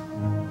Stevens.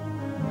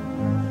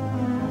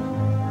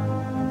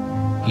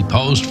 He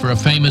posed for a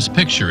famous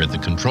picture at the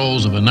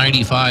controls of a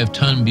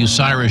 95-ton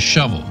Bucyrus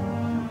shovel,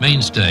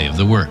 mainstay of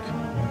the work.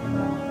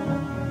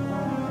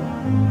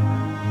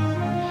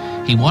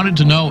 He wanted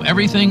to know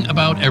everything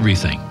about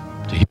everything,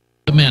 to hear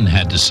what the men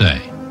had to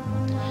say.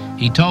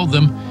 He told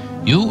them,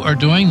 "You are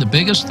doing the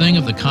biggest thing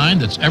of the kind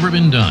that's ever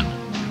been done,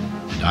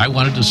 and I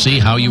wanted to see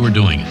how you were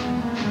doing it."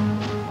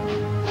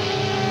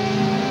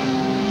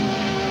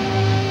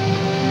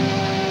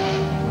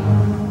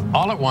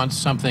 All at once,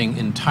 something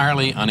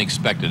entirely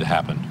unexpected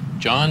happened.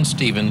 John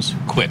Stevens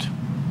quit.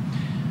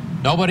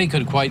 Nobody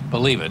could quite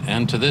believe it,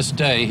 and to this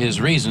day, his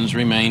reasons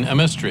remain a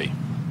mystery.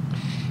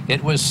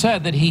 It was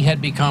said that he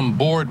had become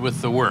bored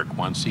with the work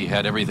once he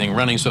had everything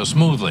running so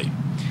smoothly.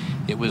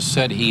 It was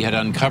said he had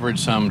uncovered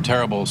some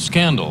terrible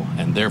scandal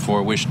and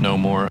therefore wished no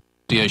more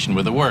association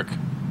with the work.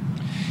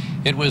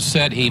 It was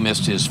said he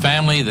missed his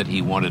family, that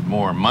he wanted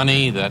more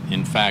money, that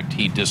in fact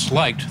he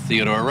disliked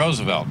Theodore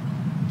Roosevelt.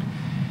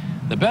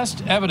 The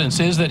best evidence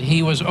is that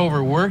he was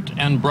overworked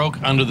and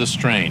broke under the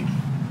strain.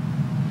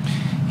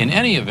 In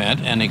any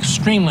event, an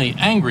extremely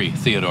angry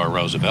Theodore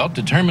Roosevelt,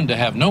 determined to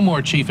have no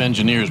more chief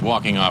engineers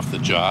walking off the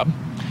job,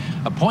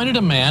 appointed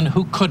a man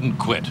who couldn't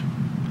quit,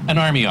 an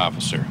Army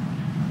officer,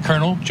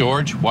 Colonel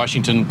George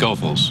Washington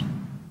Goethals.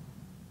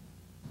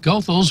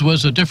 Goethals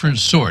was a different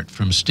sort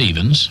from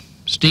Stevens.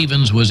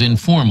 Stevens was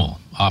informal,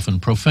 often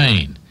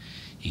profane.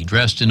 He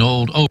dressed in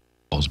old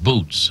overalls,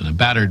 boots, and a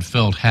battered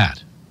felt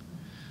hat.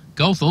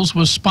 Goethals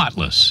was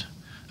spotless,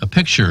 a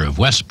picture of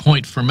West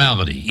Point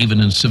formality, even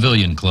in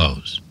civilian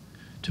clothes.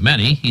 To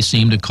many, he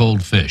seemed a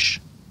cold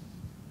fish.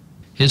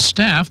 His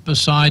staff,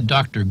 beside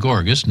Dr.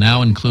 Gorgas,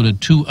 now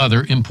included 2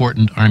 other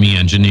important Army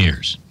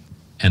engineers,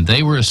 and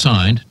they were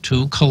assigned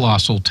 2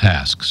 colossal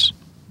tasks.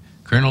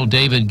 Colonel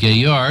David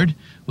Gaillard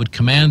would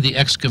command the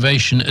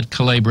excavation at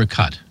Culebra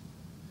Cut.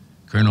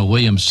 Colonel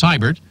William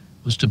Seibert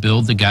was to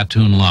build the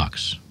Gatun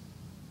locks.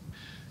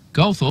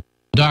 Goethals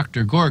and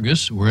Dr.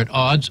 Gorgas were at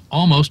odds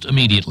almost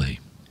immediately.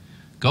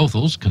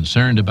 Goethals,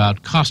 concerned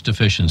about cost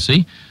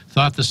efficiency,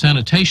 thought the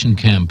sanitation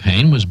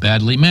campaign was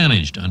badly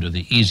managed under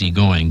the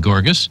easygoing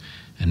Gorgas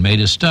and made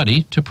a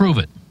study to prove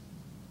it.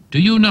 "Do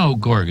you know,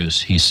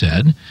 Gorgas," he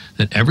said,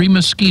 "that every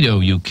mosquito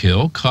you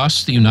kill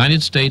costs the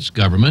United States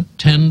government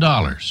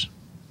 $10.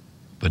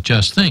 "But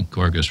just think,"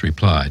 Gorgas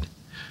replied,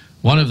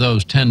 "one of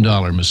those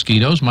 $10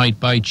 mosquitoes might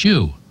bite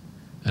you,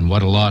 and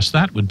what a loss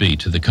that would be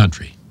to the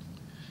country."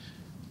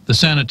 The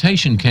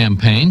sanitation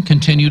campaign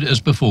continued as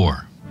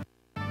before.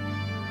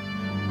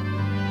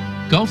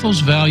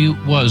 Goethals' value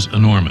was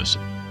enormous.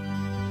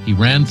 He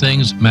ran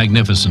things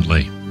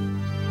magnificently.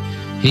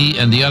 He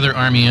and the other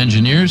Army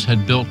engineers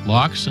had built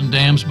locks and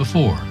dams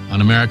before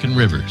on American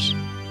rivers.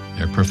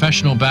 Their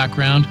professional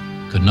background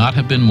could not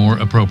have been more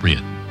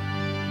appropriate.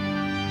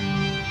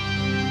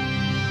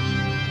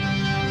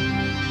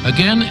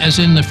 Again, as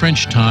in the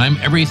French time,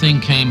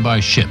 everything came by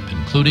ship,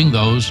 including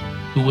those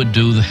who would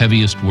do the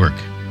heaviest work.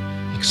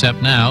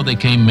 Except now they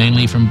came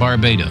mainly from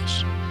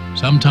Barbados,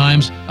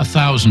 sometimes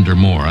 1,000 or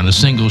more on a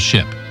single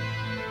ship.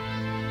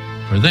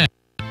 For them,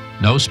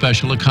 no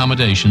special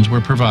accommodations were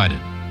provided.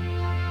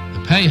 The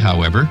pay,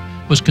 however,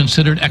 was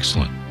considered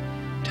excellent,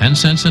 10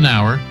 cents an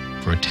hour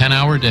for a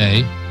 10-hour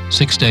day,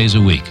 6 days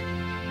a week.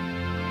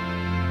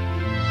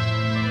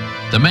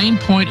 The main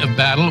point of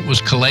battle was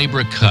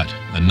Culebra Cut,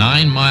 a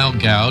 9-mile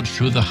gouge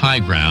through the high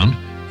ground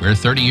where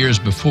 30 years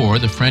before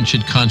the French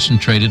had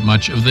concentrated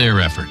much of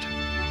their effort.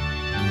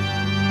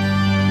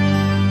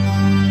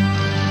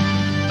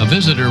 A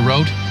visitor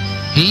wrote,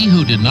 "He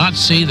who did not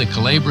see the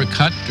Culebra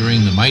Cut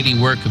during the mighty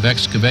work of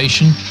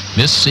excavation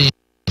missed seeing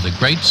the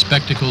great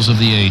spectacles of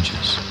the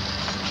ages.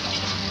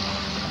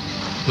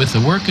 With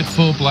the work at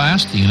full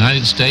blast, the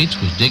United States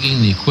was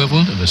digging the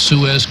equivalent of a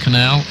Suez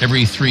Canal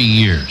every 3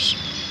 years.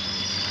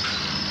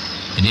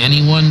 In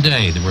any one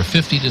day, there were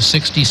 50 to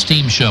 60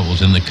 steam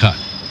shovels in the cut.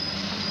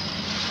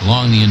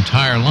 Along the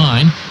entire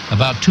line,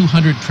 about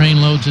 200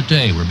 train loads a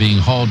day were being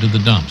hauled to the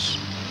dumps.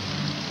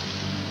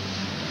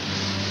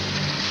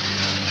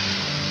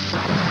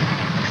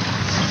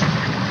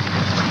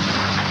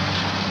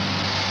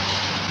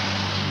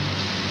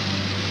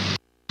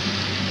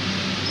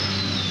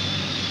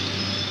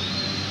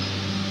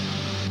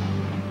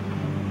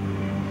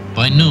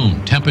 By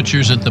noon,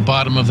 temperatures at the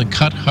bottom of the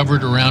cut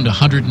hovered around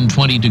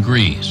 120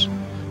 degrees.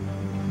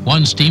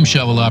 One steam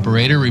shovel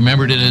operator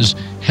remembered it as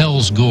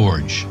Hell's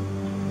Gorge.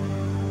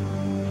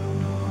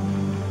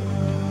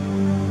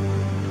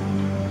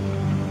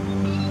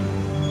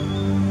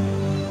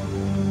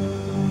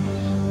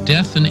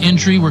 Death and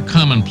injury were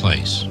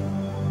commonplace.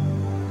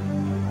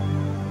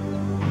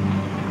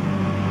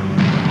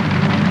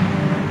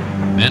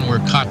 Men were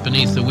caught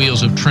beneath the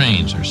wheels of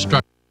trains or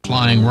struck by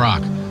flying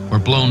rock or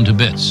blown to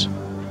bits.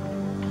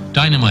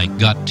 Dynamite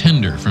got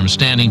tinder from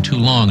standing too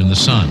long in the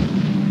sun.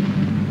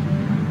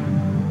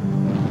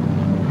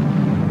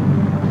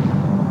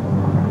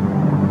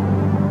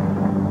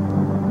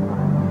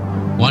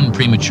 One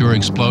premature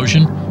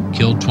explosion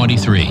killed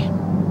 23.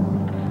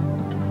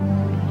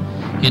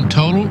 In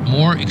total,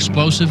 more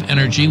explosive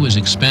energy was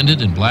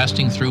expended in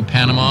blasting through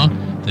Panama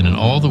than in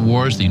all the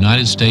wars the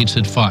United States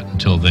had fought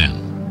until then.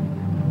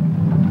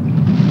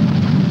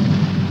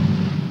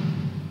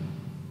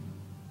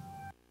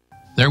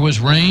 There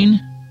was rain,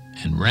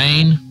 and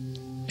rain,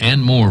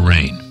 and more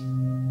rain.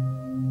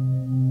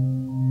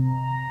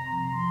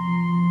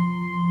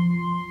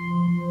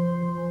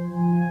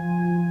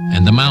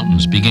 And the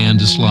mountains began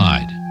to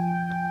slide.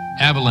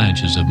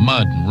 Avalanches of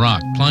mud and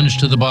rock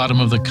plunged to the bottom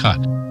of the cut.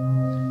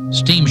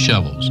 Steam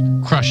shovels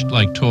crushed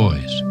like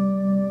toys.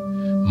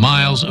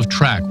 Miles of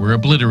track were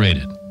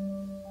obliterated.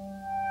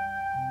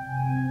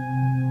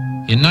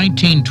 In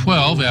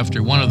 1912,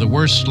 after one of the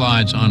worst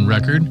slides on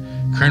record,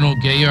 Colonel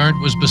Gaillard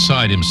was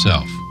beside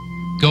himself.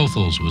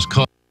 Goethals was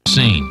caught on the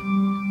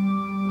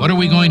scene. "What are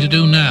we going to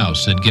do now?"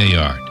 said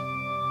Gaillard.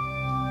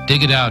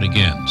 "Dig it out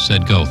again,"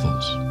 said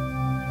Goethals.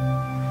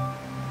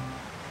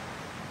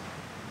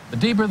 The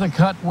deeper the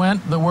cut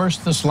went, the worse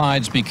the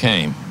slides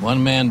became.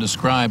 One man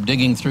described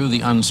digging through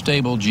the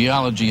unstable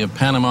geology of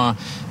Panama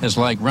as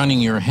like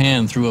running your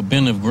hand through a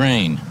bin of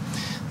grain.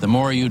 The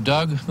more you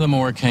dug, the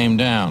more came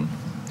down.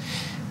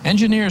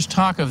 Engineers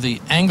talk of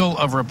the angle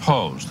of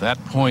repose,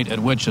 that point at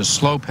which a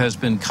slope has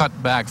been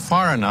cut back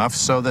far enough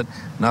so that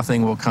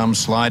nothing will come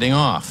sliding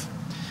off.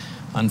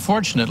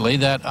 Unfortunately,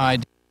 that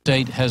ideal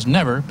state has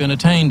never been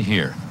attained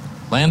here.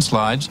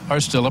 Landslides are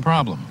still a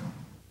problem.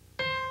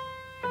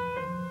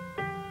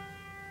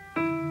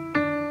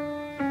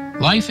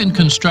 Life in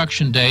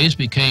construction days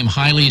became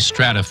highly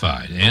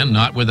stratified, and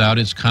not without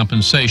its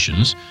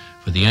compensations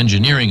for the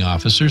engineering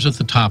officers at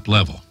the top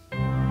level.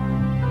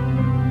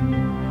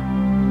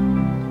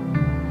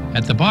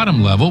 At the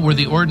bottom level were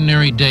the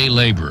ordinary day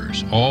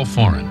laborers, all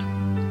foreign.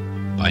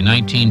 By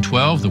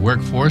 1912, the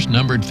workforce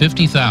numbered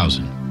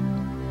 50,000.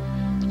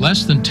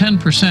 Less than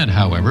 10%,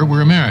 however, were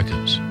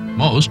Americans.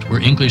 Most were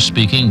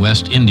English-speaking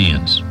West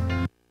Indians.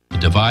 The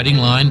dividing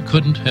line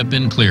couldn't have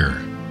been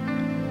clearer.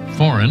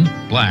 Foreign,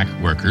 black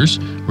workers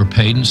were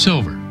paid in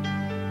silver.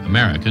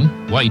 American,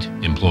 white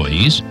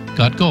employees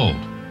got gold.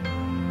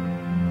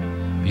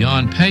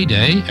 Beyond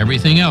payday,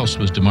 everything else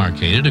was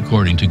demarcated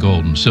according to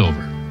gold and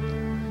silver.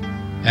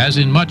 As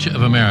in much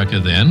of America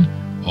then,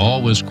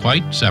 all was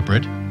quite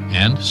separate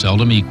and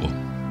seldom equal.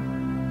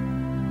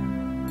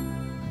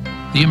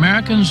 The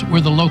Americans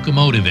were the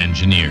locomotive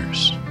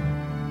engineers,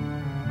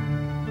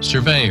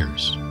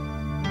 surveyors,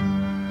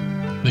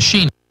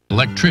 machinists,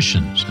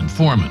 electricians, and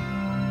foremen.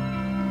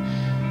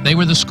 They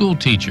were the school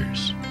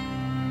teachers,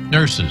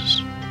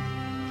 nurses,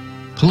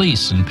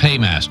 police, and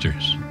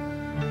paymasters.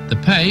 The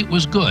pay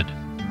was good.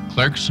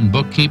 Clerks and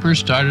bookkeepers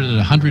started at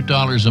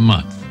 $100 a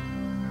month.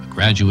 A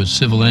graduate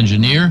civil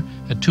engineer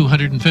at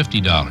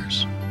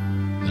 $250.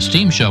 A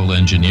steam shovel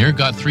engineer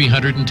got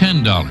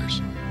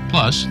 $310,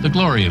 plus the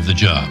glory of the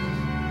job.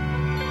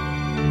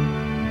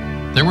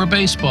 There were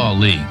baseball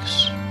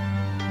leagues,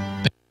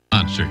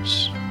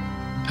 concerts,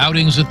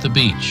 outings at the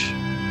beach,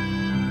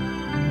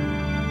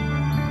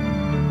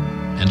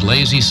 and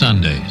lazy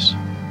Sundays.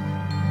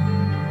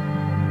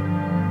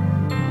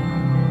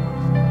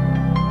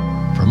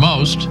 For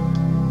most,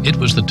 it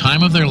was the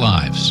time of their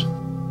lives.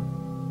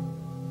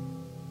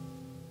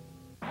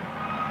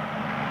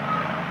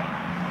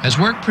 As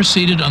work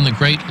proceeded on the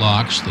Great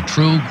Locks, the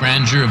true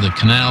grandeur of the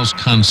canal's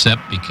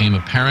concept became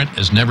apparent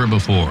as never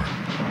before.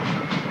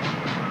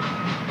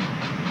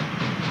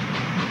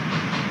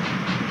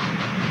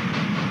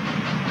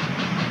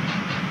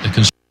 The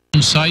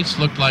construction sites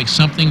looked like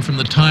something from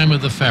the time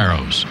of the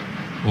Pharaohs,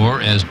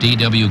 or as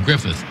D.W.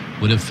 Griffith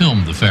would have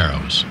filmed the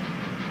Pharaohs.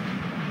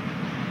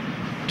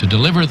 To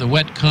deliver the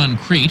wet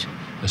concrete,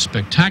 a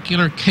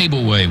spectacular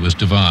cableway was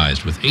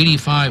devised with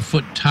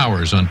 85-foot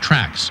towers on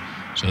tracks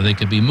so they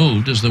could be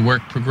moved as the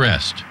work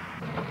progressed.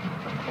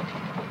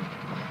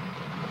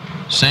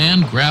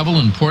 Sand, gravel,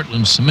 and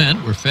Portland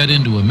cement were fed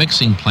into a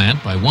mixing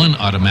plant by one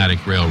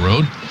automatic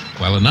railroad,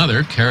 while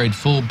another carried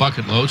full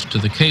bucket loads to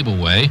the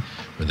cableway,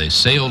 where they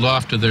sailed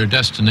off to their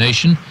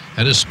destination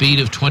at a speed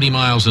of 20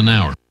 miles an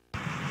hour.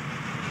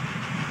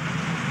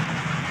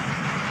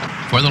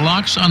 For the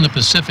locks on the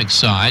Pacific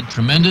side,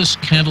 tremendous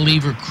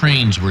cantilever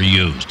cranes were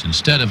used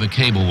instead of a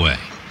cableway.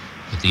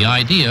 But the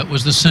idea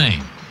was the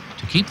same,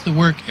 to keep the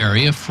work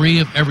area free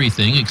of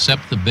everything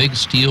except the big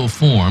steel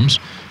forms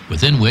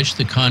within which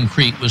the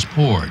concrete was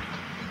poured.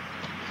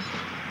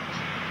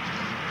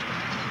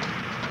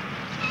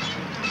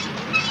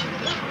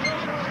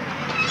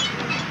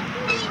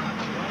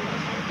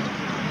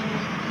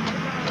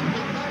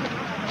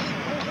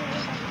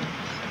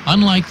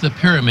 Unlike the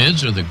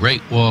pyramids or the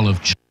Great Wall of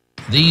China,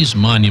 these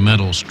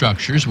monumental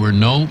structures were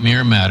no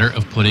mere matter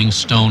of putting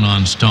stone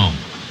on stone.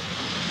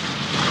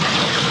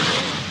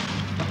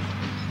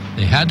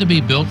 They had to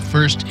be built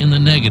first in the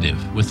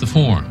negative with the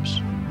forms.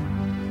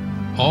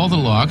 All the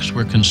locks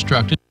were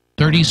constructed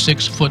in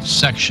 36-foot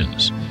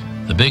sections.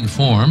 The big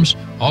forms,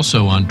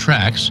 also on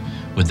tracks,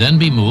 would then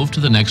be moved to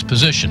the next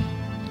position.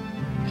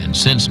 And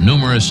since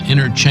numerous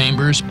inner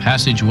chambers,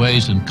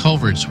 passageways, and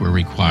culverts were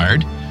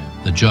required,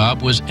 the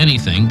job was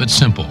anything but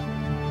simple.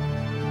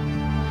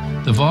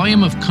 The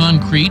volume of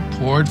concrete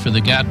poured for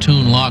the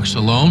Gatun locks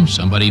alone,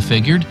 somebody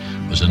figured,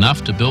 was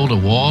enough to build a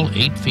wall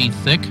 8 feet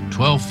thick,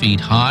 12 feet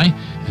high,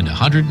 and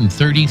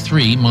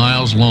 133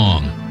 miles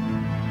long.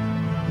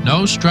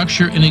 No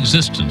structure in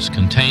existence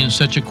contains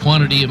such a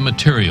quantity of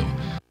material,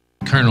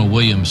 Colonel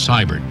William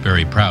Seibert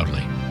very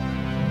proudly.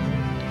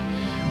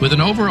 With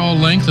an overall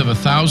length of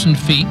 1,000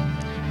 feet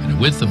and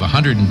a width of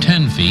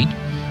 110 feet,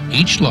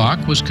 each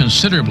lock was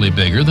considerably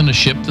bigger than a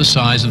ship the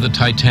size of the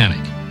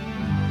Titanic.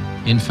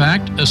 In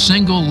fact, a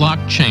single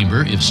lock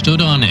chamber, if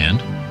stood on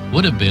end,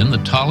 would have been the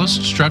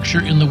tallest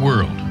structure in the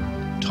world,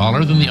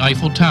 taller than the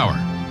Eiffel Tower,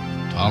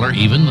 taller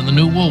even than the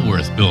new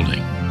Woolworth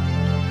building.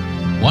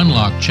 One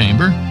lock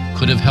chamber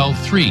could have held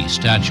 3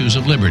 Statues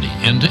of Liberty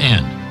end to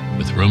end,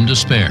 with room to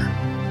spare.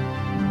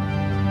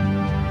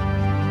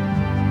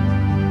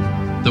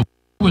 The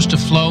water was to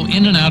flow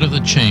in and out of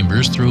the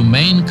chambers through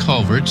main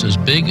culverts as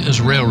big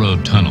as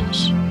railroad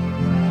tunnels.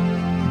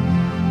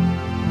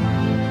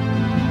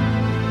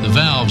 The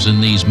valves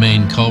in these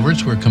main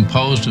culverts were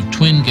composed of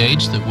twin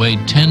gates that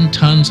weighed 10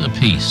 tons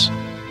apiece.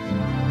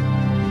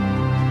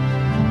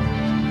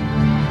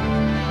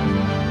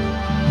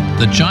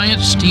 The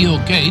giant steel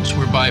gates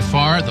were by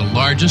far the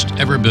largest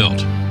ever built.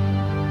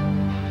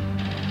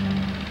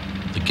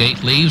 The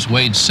gate leaves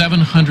weighed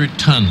 700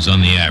 tons on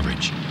the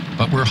average,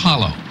 but were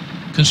hollow,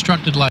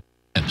 constructed like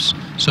ships,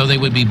 so they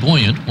would be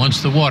buoyant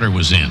once the water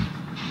was in.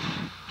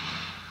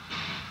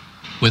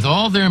 With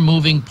all their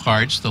moving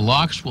parts, the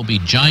locks will be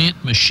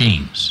giant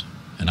machines.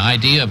 An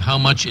idea of how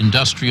much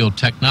industrial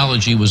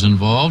technology was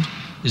involved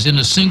is in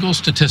a single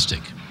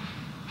statistic.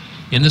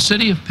 In the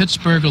city of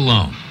Pittsburgh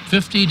alone,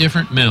 50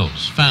 different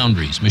mills,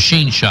 foundries,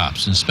 machine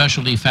shops, and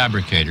specialty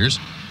fabricators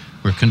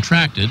were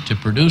contracted to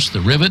produce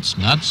the rivets,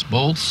 nuts,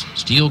 bolts,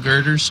 steel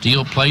girders,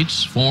 steel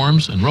plates,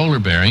 forms, and roller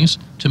bearings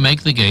to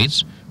make the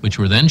gates, which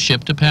were then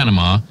shipped to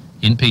Panama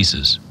in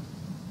pieces.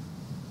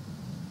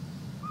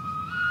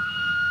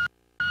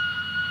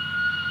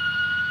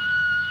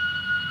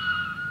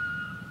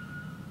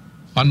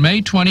 On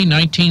May 20,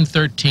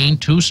 1913,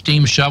 2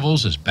 steam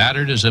shovels, as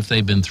battered as if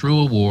they'd been through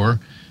a war,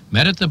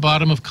 met at the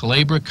bottom of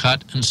Culebra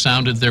Cut and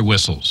sounded their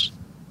whistles.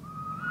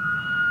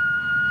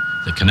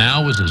 The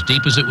canal was as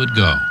deep as it would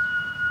go.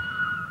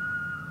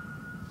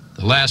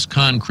 The last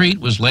concrete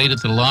was laid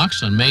at the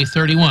locks on May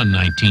 31,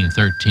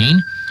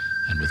 1913,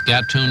 and with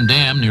Gatun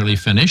Dam nearly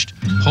finished,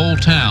 whole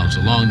towns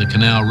along the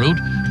canal route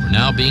were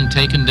now being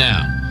taken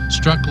down,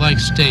 struck like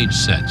stage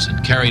sets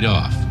and carried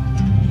off.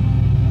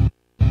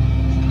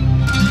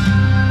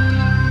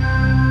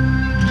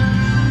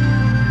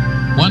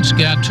 Once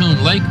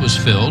Gatun Lake was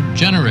filled,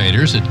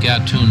 generators at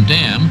Gatun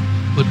Dam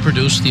would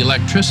produce the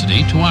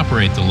electricity to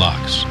operate the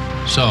locks.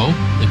 So,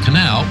 the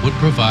canal would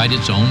provide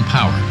its own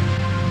power.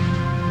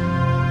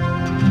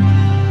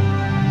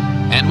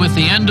 And with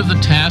the end of the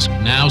task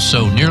now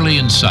so nearly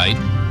in sight,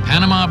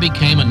 Panama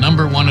became a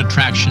 #1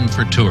 attraction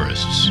for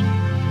tourists.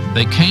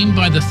 They came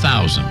by the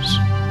thousands.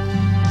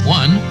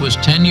 One was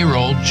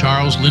 10-year-old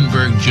Charles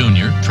Lindbergh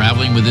Jr.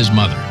 traveling with his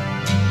mother.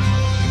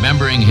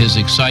 Remembering his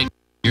excitement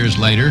years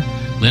later,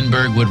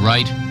 Lindbergh would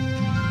write,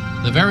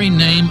 "The very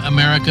name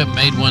America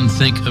made one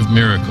think of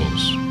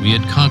miracles. We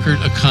had conquered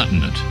a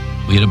continent.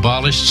 We had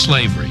abolished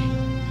slavery.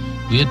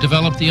 We had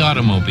developed the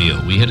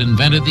automobile. We had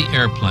invented the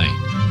airplane.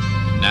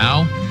 And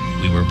now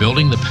we were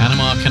building the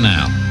Panama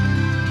Canal."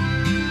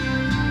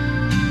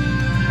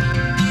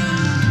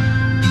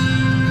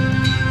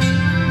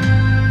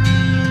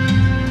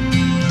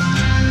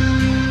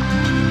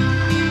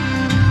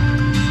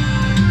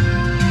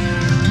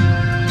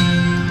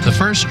 The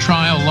first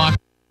trial lock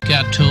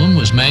Gatun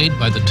was made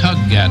by the tug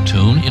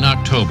Gatun in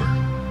October.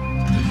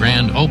 The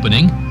grand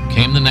opening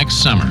came the next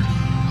summer,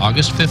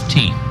 August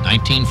 15,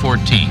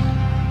 1914,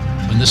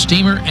 when the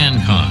steamer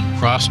Ancon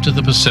crossed to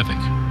the Pacific.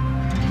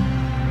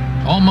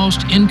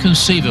 Almost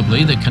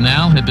inconceivably, the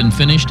canal had been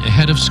finished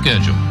ahead of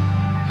schedule,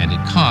 and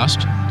it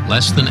cost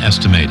less than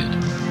estimated.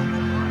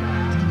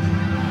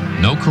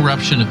 No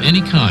corruption of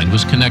any kind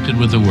was connected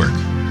with the work,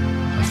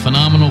 a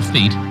phenomenal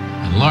feat,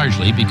 and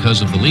largely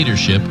because of the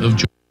leadership of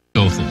George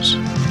Goethals.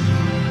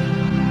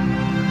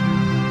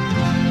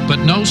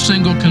 But no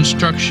single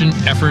construction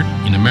effort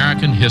in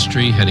American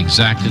history had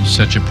exacted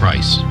such a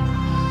price.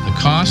 The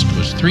cost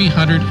was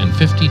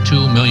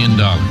 $352 million.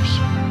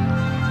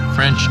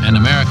 French and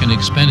American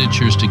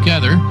expenditures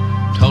together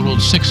totaled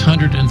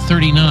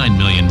 $639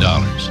 million.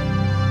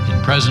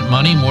 In present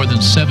money, more than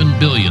 $7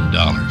 billion.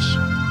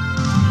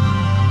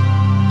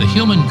 The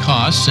human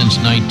cost since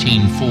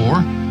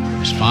 1904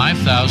 was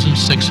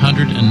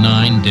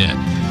 5,609 dead,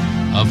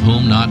 of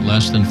whom not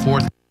less than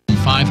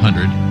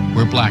 4,500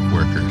 were black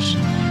workers.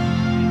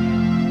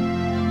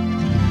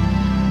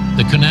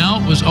 The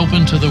canal was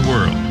open to the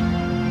world,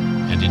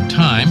 and in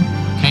time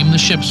came the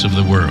ships of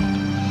the world.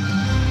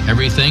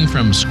 Everything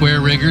from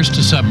square riggers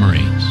to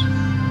submarines.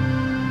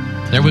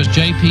 There was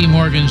J.P.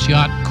 Morgan's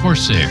yacht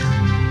Corsair,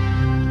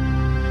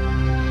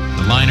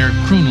 the liner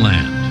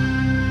Kroonland,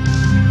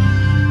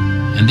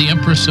 and the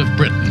Empress of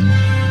Britain.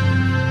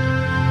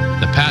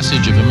 The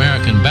passage of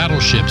American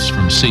battleships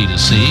from sea to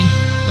sea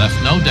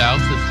left no doubt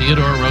that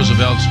Theodore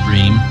Roosevelt's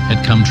dream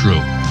had come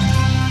true.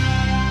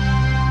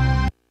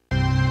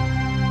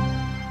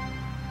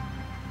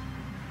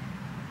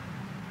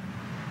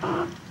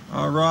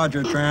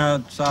 Roger,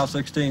 Trent, South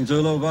 16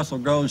 Zulu, vessel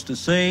goes to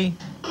sea.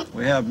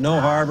 We have no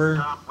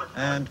harbor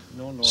and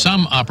no north.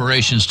 Some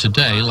operations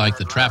today, like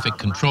the Traffic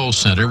Control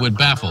Center, would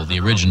baffle the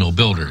original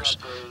builders,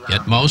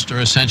 yet most are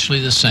essentially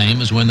the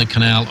same as when the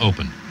canal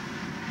opened.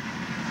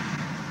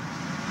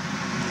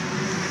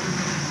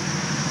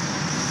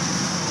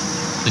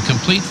 The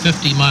complete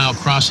 50-mile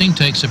crossing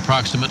takes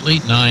approximately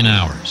 9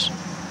 hours.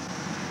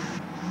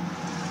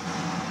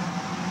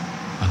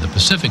 On the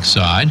Pacific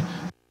side,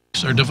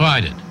 are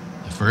divided.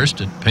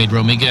 First at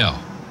Pedro Miguel,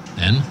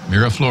 then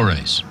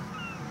Miraflores.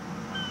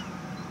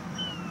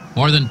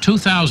 More than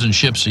 2,000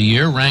 ships a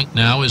year rank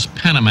now as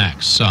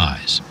Panamax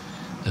size,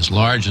 as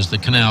large as the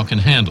canal can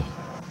handle.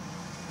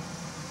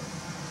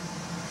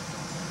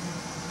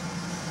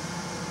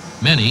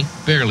 Many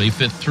barely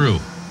fit through.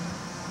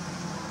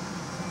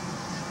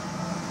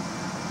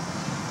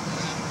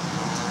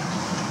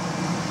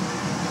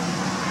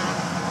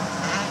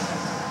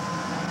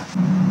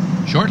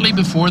 Shortly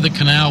before the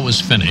canal was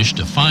finished,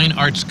 a fine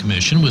arts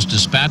commission was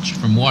dispatched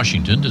from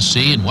Washington to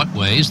see in what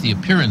ways the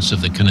appearance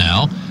of the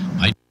canal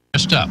might be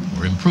dressed up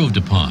or improved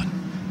upon.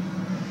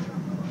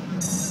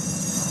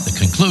 The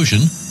conclusion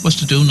was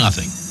to do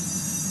nothing.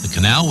 The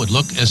canal would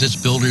look as its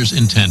builders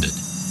intended,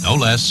 no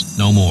less,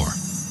 no more.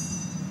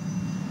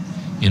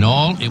 In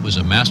all, it was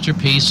a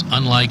masterpiece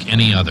unlike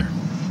any other.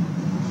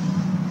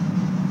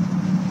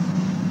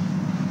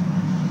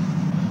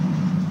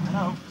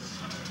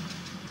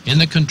 In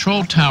the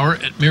control tower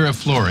at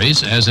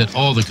Miraflores, as at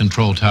all the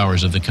control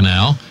towers of the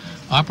canal,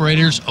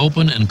 operators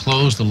open and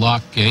close the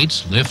lock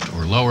gates, lift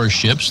or lower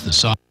ships the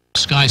size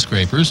of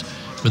skyscrapers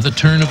with a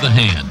turn of the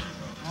hand.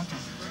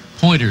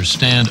 Pointers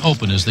stand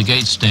open as the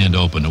gates stand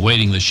open,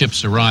 awaiting the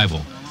ship's arrival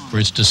for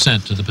its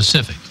descent to the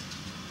Pacific.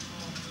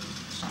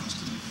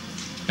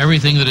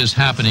 Everything that is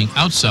happening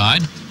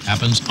outside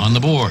happens on the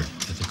board,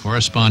 at the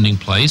corresponding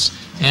place,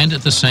 and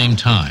at the same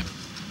time.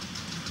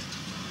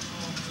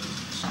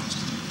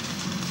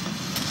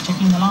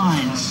 Checking the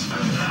lines.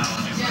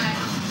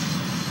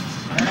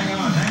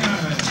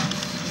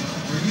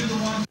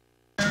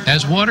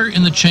 As water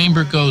in the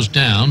chamber goes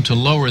down to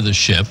lower the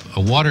ship,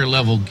 a water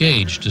level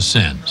gauge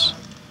descends.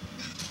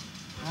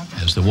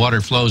 As the water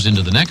flows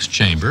into the next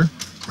chamber,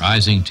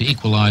 rising to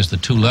equalize the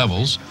two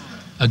levels,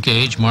 a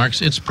gauge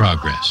marks its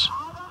progress.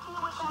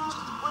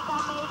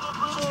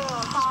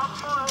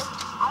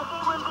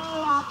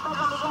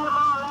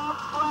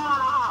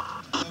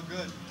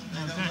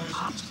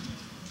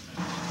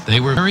 They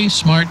were very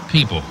smart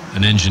people,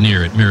 an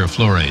engineer at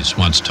Miraflores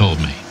once told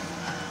me.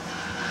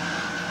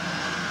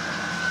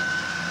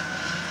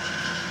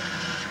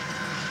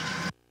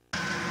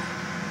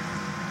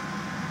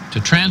 To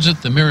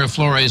transit the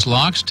Miraflores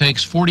locks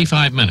takes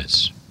 45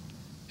 minutes.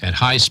 At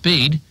high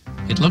speed,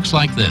 it looks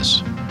like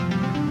this.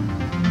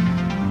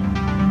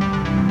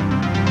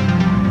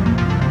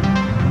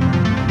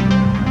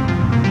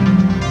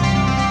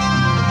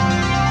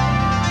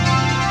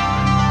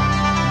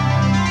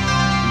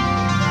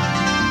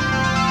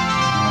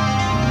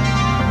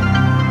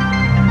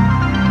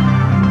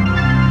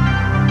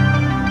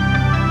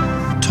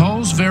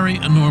 Vary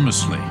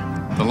enormously.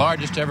 The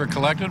largest ever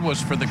collected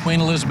was for the Queen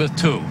Elizabeth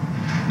II,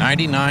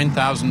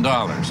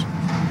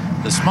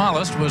 $99,000. The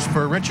smallest was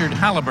for Richard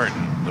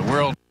Halliburton, the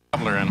world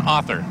traveler and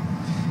author.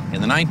 In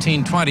the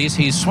 1920s,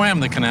 he swam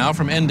the canal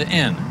from end to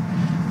end.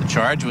 The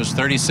charge was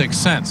 36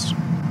 cents.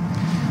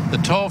 The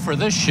toll for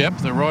this ship,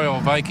 the Royal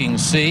Viking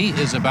Sea,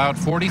 is about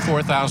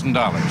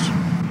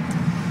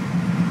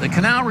 $44,000. The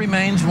canal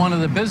remains one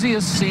of the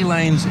busiest sea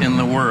lanes in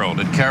the world.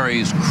 It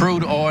carries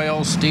crude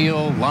oil,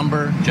 steel,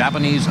 lumber,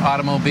 Japanese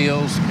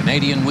automobiles,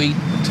 Canadian wheat,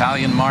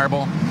 Italian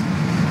marble,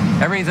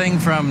 everything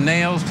from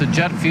nails to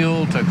jet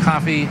fuel to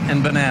coffee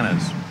and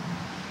bananas.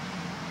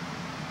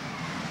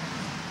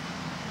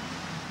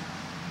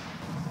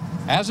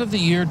 As of the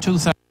year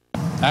 2000,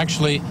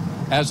 actually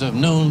as of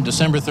noon,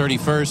 December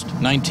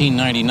 31st,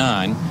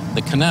 1999,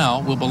 the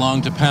canal will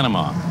belong to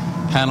Panama.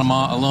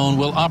 Panama alone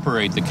will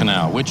operate the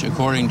canal, which,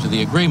 according to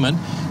the agreement,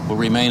 will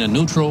remain a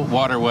neutral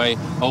waterway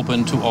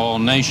open to all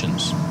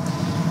nations.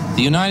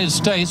 The United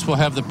States will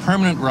have the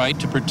permanent right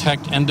to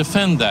protect and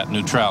defend that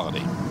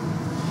neutrality.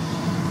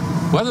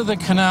 Whether the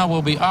canal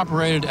will be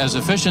operated as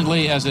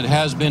efficiently as it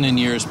has been in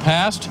years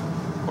past,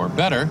 or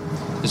better,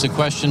 is a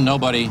question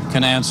nobody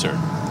can answer.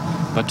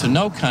 But to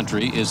no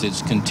country is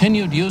its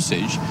continued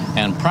usage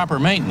and proper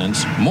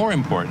maintenance more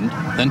important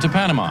than to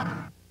Panama.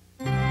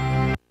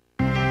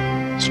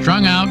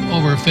 Strung out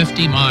over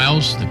 50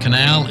 miles, the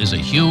canal is a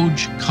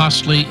huge,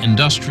 costly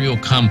industrial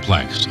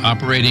complex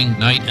operating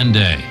night and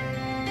day.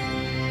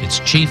 Its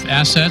chief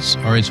assets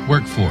are its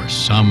workforce,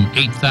 some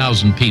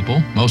 8,000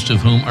 people, most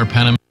of whom are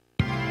Panamanian,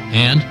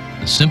 and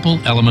the simple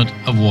element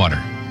of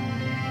water.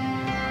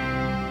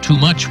 Too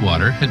much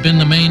water had been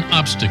the main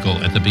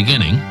obstacle at the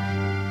beginning,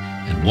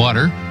 and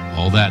water,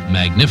 all that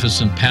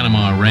magnificent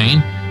Panama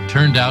rain,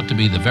 turned out to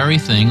be the very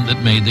thing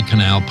that made the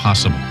canal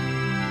possible.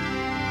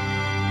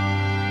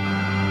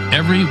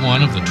 Every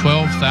one of the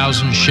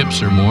 12,000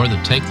 ships or more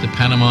that take the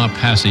Panama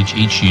Passage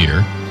each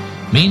year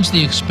means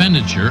the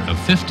expenditure of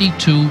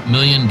 52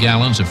 million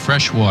gallons of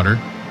fresh water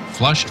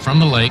flushed from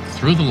the lake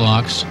through the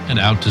locks and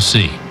out to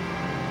sea.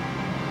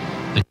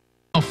 The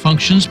canal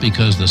functions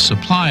because the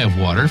supply of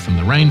water from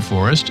the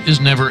rainforest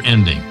is never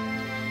ending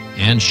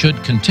and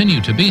should continue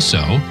to be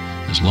so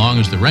as long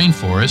as the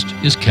rainforest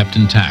is kept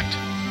intact.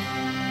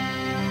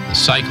 The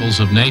cycles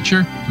of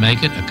nature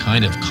make it a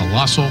kind of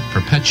colossal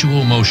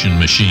perpetual motion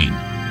machine.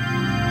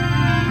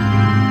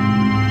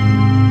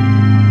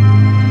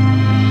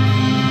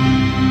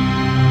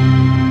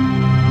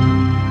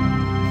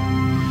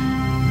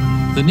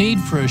 The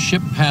need for a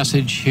ship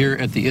passage here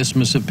at the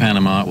Isthmus of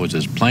Panama was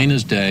as plain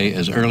as day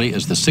as early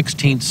as the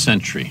 16th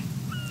century.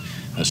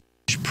 A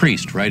Spanish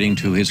priest writing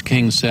to his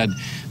king said,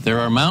 "There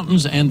are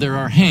mountains and there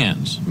are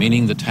hands,"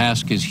 meaning the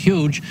task is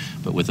huge,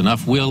 but with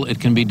enough will it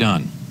can be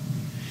done.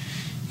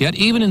 Yet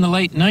even in the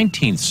late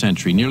 19th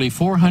century, nearly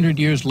 400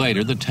 years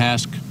later, the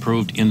task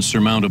proved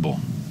insurmountable.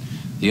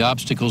 The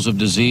obstacles of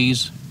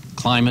disease,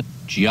 climate,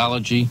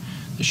 geology,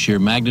 the sheer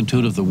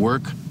magnitude of the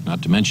work,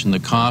 not to mention the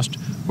cost,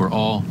 were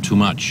all too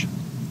much.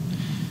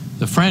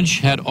 The French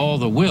had all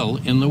the will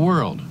in the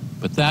world,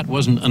 but that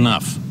wasn't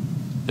enough.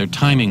 Their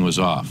timing was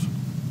off.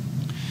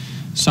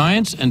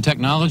 Science and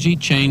technology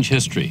change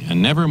history, and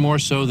never more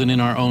so than in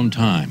our own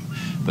time.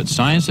 But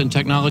science and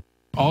technology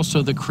are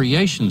also the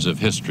creations of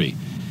history,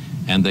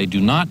 and they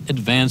do not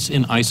advance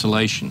in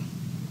isolation.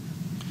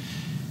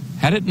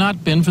 Had it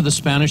not been for the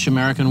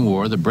Spanish-American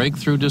War, the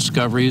breakthrough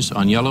discoveries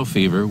on yellow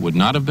fever would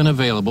not have been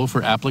available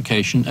for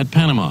application at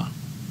Panama.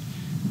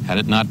 Had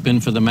it not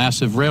been for the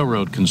massive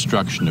railroad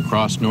construction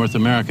across North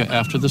America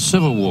after the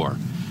Civil War,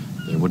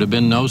 there would have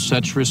been no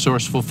such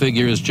resourceful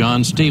figure as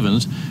John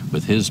Stevens,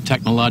 with his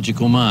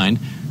technological mind,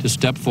 to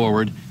step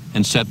forward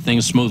and set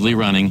things smoothly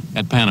running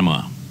at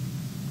Panama.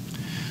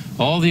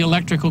 All the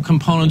electrical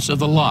components of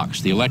the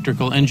locks, the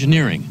electrical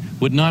engineering,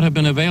 would not have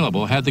been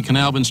available had the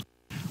canal been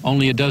started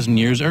only a dozen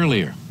years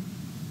earlier.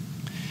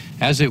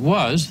 As it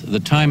was, the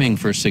timing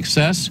for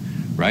success,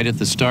 right at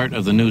the start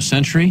of the new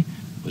century,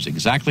 was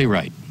exactly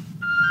right.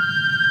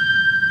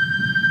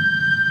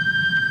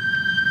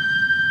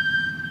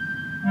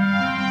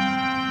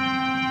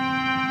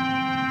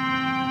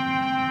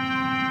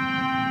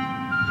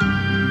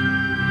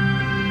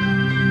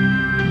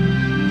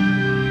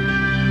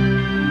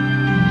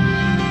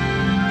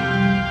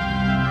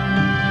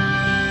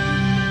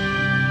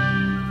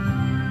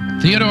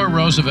 Theodore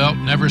Roosevelt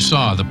never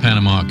saw the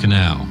Panama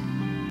Canal.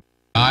 He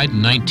died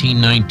in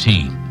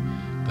 1919,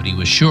 but he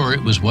was sure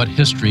it was what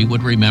history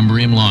would remember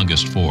him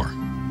longest for.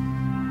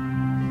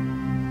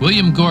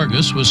 William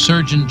Gorgas was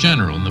Surgeon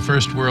General in the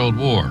First World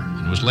War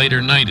and was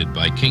later knighted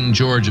by King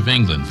George of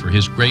England for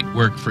his great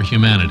work for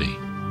humanity.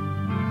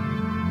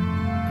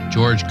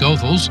 George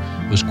Goethals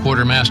was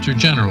Quartermaster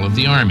General of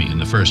the Army in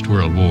the First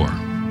World War.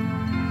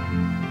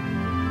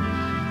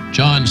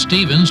 John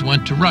Stevens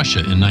went to Russia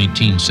in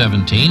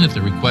 1917 at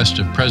the request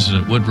of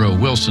President Woodrow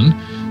Wilson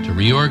to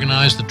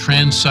reorganize the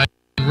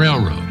Trans-Siberian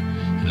Railroad,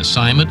 an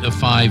assignment of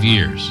 5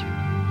 years.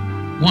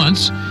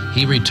 Once,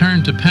 he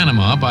returned to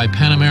Panama by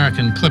Pan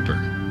American Clipper.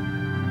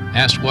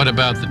 Asked what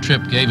about the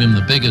trip gave him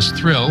the biggest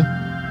thrill,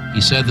 he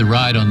said the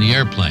ride on the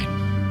airplane.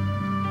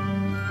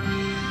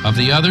 Of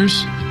the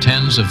others, the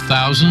tens of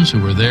thousands who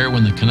were there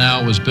when the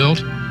canal was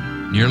built,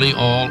 nearly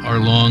all are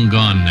long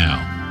gone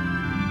now.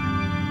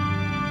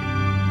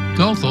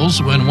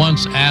 Goethals, when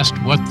once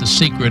asked what the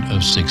secret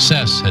of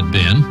success had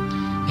been,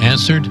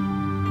 answered,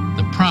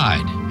 "The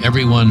pride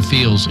everyone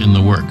feels in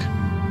the work."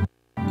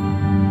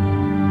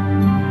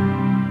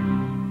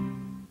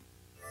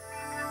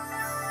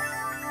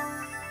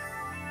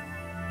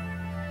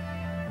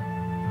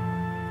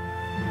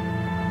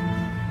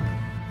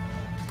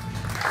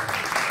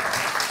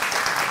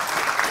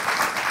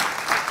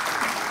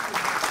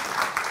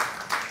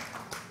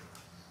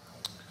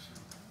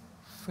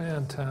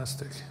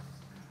 Fantastic.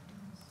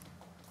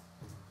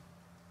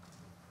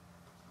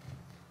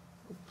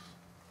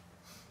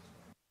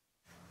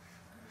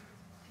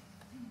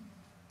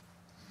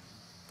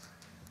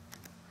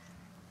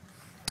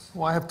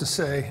 Well, I have to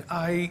say,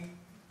 I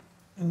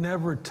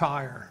never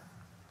tire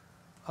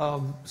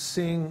of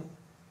seeing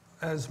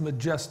as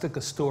majestic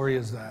a story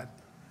as that.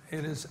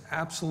 It is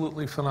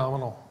absolutely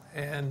phenomenal.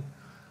 And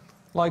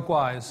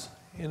likewise,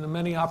 in the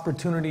many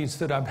opportunities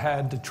that I've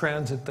had to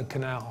transit the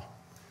canal,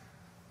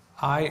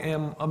 I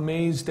am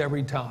amazed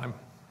every time.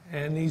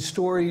 And these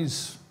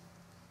stories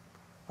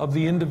of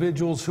the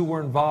individuals who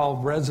were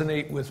involved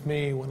resonate with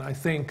me when I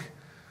think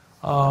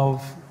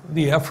of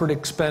the effort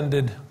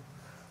expended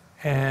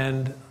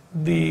and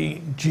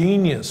the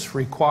genius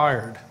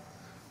required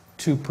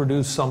to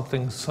produce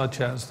something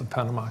such as the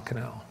Panama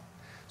Canal.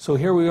 So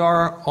here we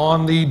are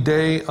on the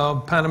day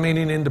of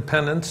Panamanian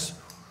independence,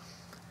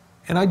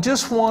 and I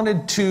just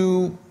wanted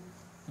to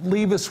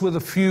leave us with a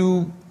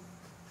few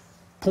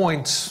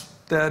points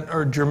that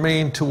are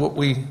germane to what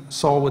we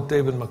saw with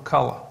David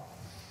McCullough.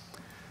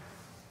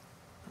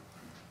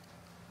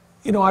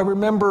 You know, I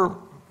remember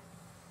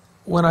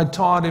when I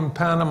taught in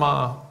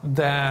Panama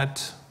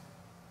that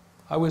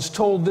I was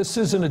told this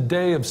isn't a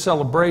day of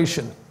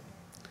celebration,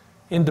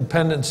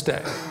 Independence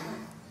Day.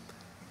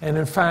 And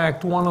in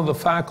fact, one of the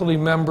faculty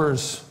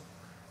members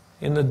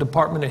in the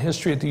Department of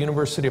History at the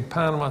University of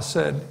Panama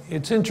said,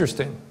 it's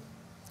interesting,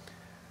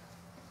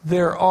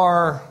 there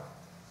are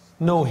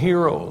no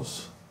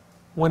heroes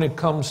when it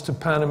comes to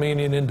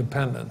Panamanian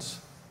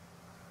independence.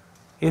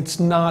 It's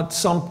not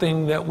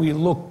something that we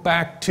look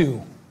back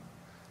to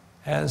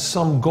as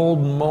some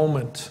golden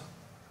moment.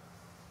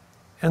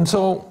 And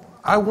so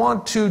I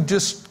want to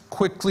just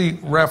quickly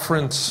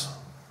reference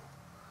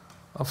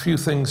a few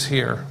things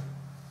here.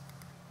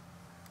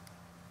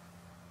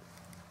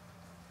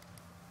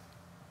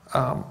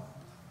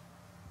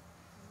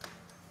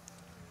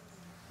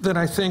 That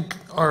I think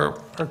are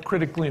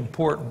critically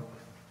important.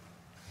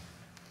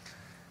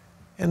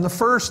 And the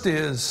first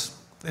is,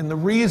 and the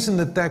reason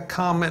that that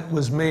comment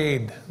was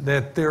made,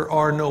 that there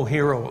are no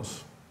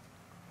heroes,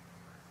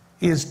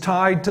 is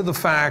tied to the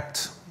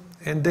fact,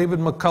 and David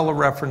McCullough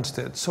referenced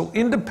it. So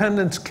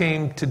independence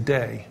came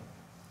today.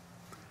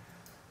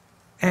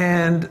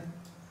 And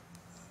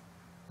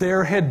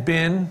there had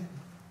been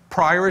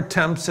prior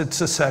attempts at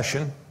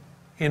secession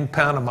in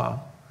Panama,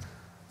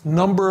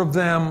 number of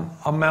them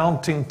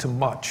amounting to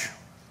much.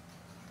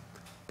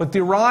 But the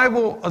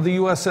arrival of the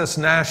USS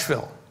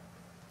Nashville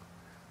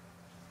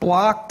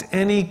blocked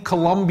any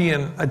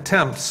Colombian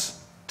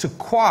attempts to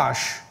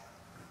quash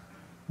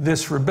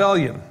this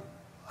rebellion.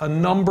 A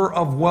number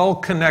of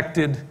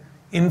well-connected,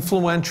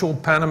 influential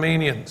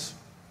Panamanians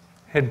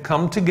had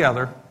come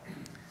together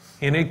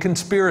in a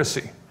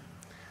conspiracy.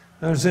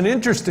 There's an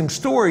interesting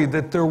story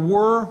that there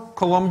were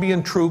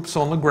Colombian troops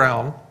on the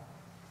ground,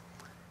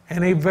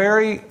 and a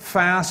very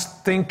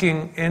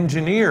fast-thinking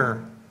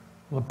engineer,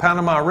 the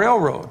Panama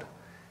Railroad,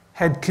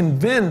 had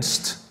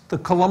convinced the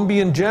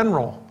Colombian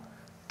general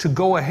to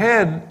go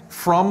ahead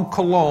from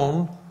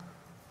Colón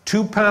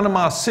to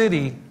Panama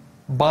City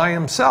by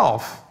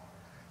himself,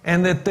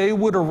 and that they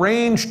would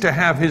arrange to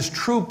have his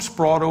troops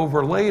brought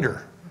over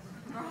later.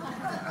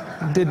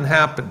 It didn't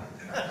happen.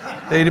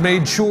 They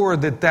made sure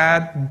that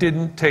that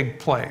didn't take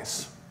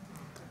place.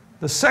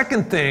 The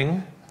second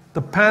thing,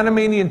 the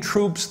Panamanian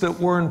troops that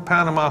were in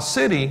Panama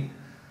City,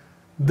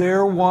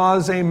 there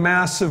was a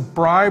massive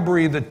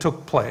bribery that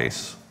took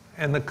place,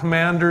 and the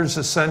commanders,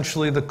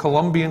 essentially the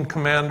Colombian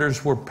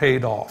commanders, were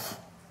paid off.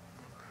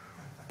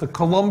 The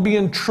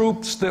Colombian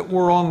troops that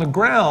were on the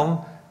ground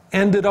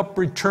ended up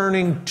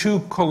returning to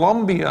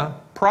Colombia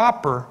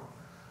proper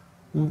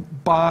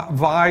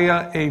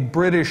via a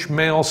British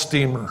mail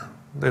steamer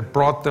that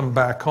brought them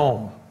back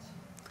home.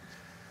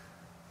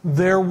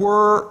 There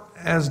were,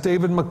 as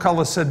David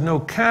McCullough said, no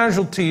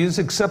casualties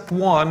except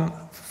one.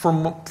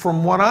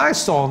 From what I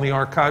saw in the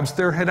archives,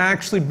 there had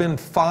actually been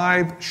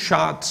 5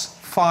 shots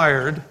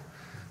fired,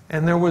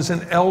 and there was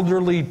an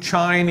elderly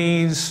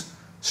Chinese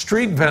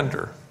street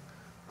vendor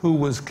who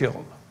was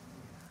killed.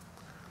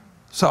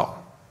 So,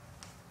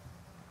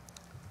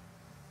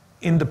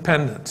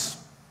 independence.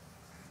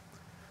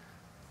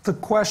 The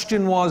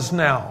question was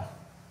now,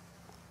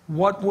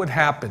 what would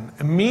happen?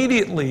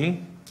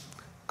 Immediately,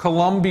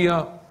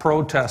 Colombia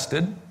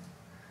protested,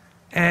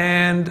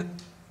 and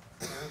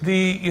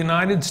the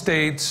United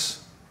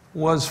States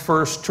was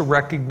first to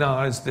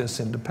recognize this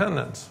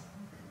independence.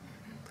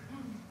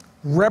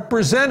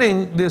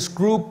 Representing this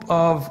group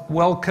of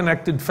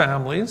well-connected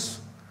families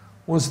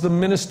was the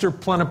minister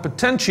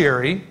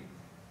plenipotentiary,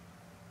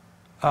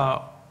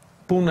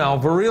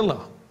 Bunal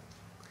Varela.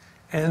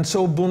 And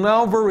so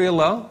Bunal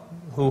Varela,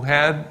 who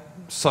had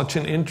such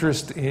an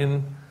interest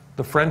in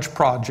the French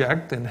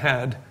project and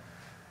had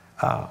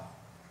a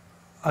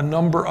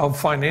number of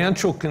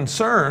financial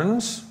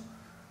concerns,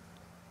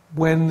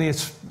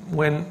 was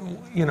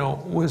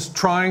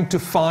trying to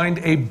find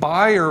a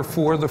buyer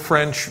for the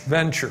French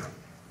venture.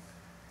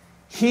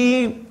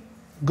 He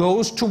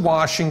goes to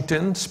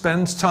Washington,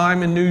 spends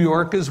time in New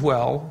York as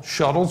well,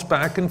 shuttles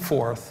back and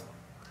forth,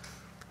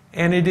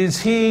 and it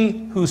is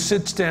he who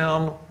sits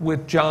down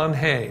with John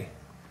Hay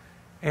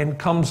and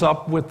comes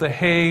up with the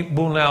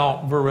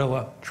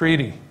Hay-Bunau-Varilla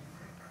Treaty.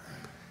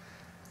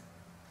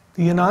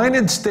 The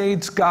United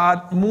States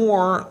got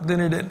more than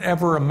it had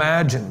ever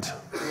imagined.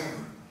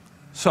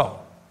 So,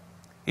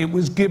 it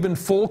was given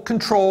full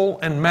control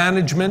and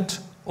management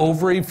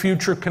over a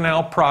future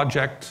canal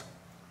project.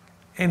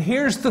 And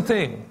here's the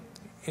thing,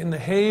 in the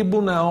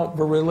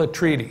Hay-Bunau-Varilla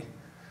Treaty,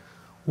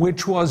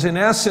 which was in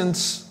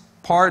essence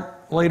part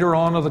later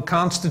on of the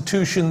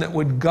Constitution that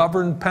would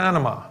govern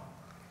Panama,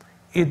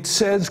 it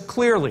says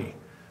clearly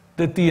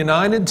that the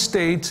United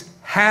States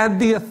had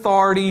the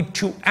authority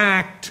to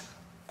act,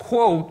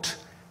 quote,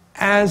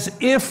 as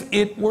if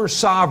it were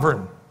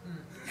sovereign,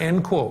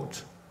 end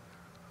quote.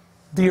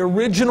 The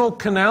original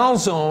canal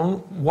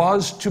zone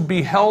was to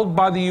be held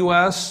by the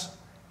U.S.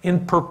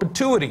 in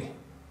perpetuity.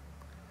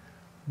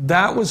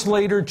 That was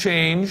later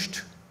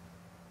changed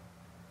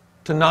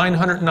to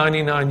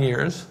 999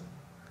 years,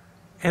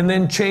 and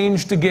then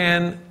changed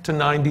again to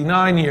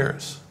 99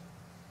 years.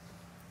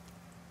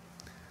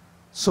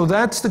 So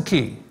that's the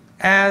key,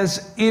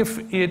 as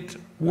if it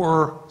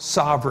were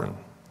sovereign.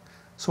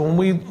 So when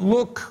we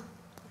look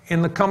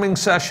in the coming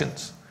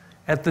sessions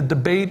at the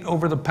debate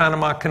over the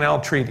Panama Canal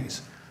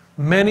treaties,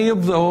 many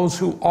of those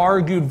who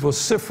argued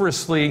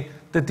vociferously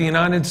that the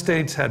United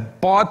States had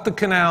bought the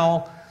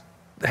canal,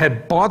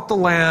 had bought the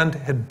land,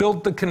 had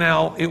built the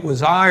canal, it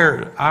was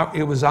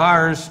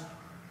ours,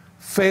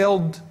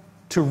 failed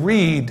to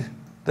read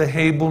the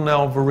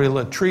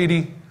Hay-Bunau-Varilla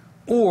Treaty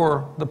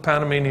or the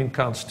Panamanian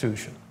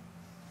Constitution.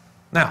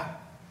 Now,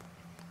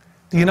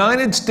 the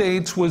United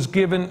States was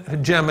given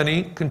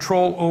hegemony,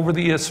 control over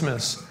the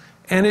isthmus,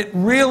 and it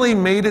really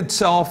made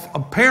itself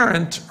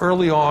apparent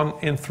early on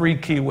in three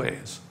key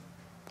ways.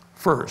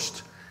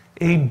 First,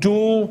 a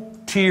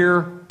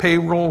dual-tier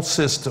payroll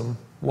system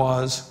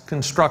was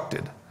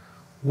constructed,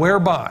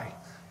 whereby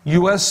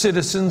U.S.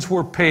 citizens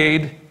were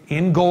paid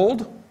in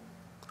gold,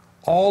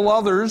 all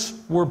others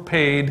were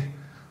paid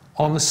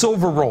on the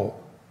silver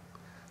roll.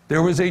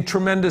 There was a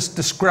tremendous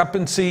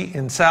discrepancy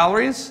in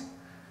salaries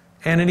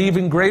and an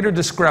even greater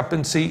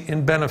discrepancy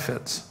in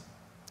benefits.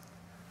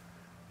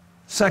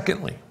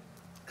 Secondly,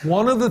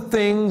 one of the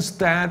things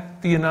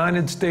that the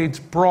United States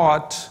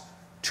brought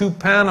to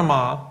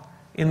Panama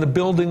in the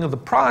building of the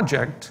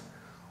project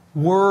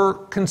were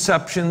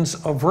conceptions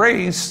of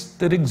race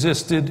that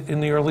existed in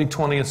the early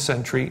 20th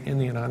century in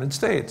the United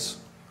States.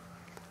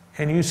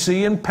 And you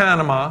see in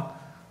Panama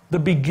the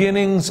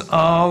beginnings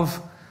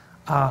of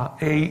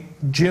a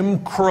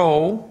Jim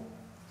Crow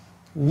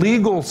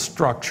legal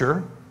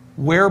structure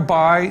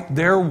whereby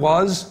there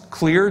was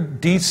clear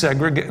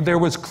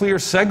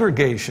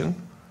segregation,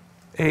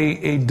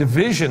 a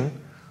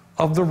division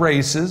of the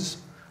races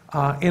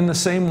in the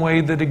same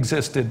way that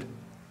existed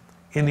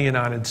in the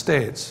United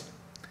States.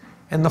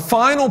 And the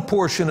final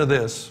portion of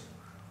this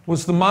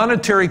was the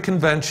Monetary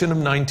Convention of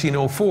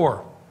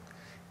 1904.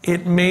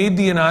 It made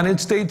the United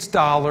States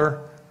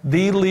dollar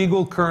the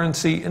legal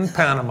currency in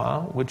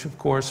Panama, which of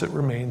course it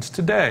remains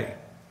today.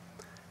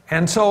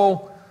 And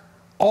so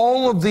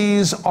all of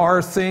these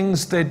are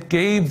things that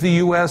gave the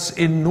U.S.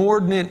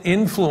 inordinate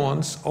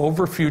influence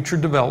over future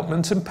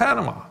developments in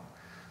Panama.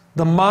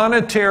 The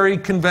Monetary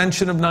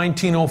Convention of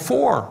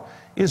 1904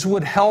 is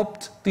what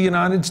helped the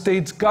United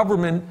States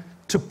government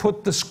to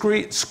put the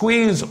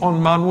squeeze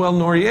on Manuel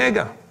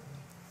Noriega.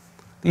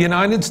 The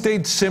United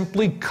States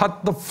simply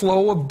cut the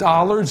flow of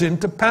dollars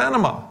into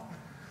Panama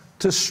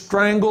to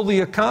strangle the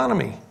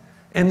economy,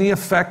 and the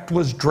effect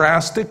was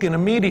drastic and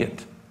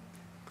immediate.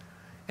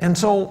 And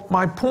so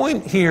my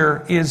point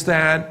here is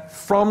that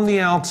from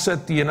the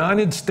outset, the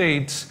United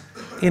States,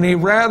 in a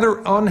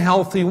rather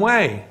unhealthy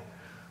way,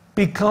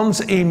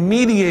 becomes a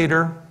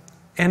mediator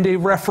and a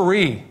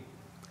referee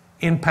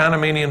in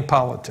Panamanian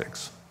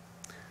politics.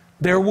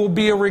 There will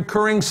be a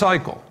recurring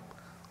cycle.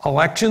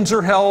 Elections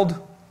are held,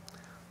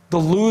 the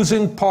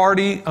losing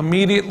party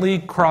immediately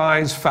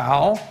cries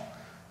foul,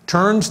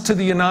 turns to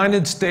the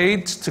United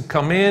States to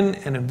come in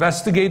and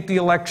investigate the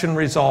election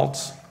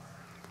results,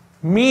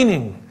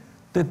 meaning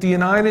that the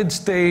United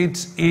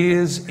States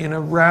is, in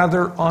a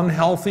rather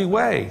unhealthy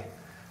way,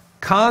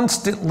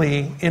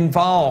 constantly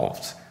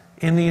involved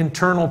in the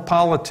internal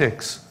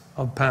politics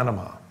of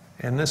Panama.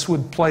 And this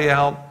would play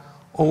out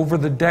over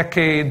the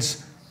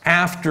decades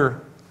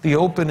after the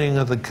opening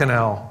of the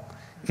canal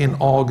in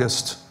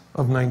August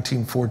of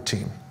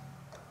 1914.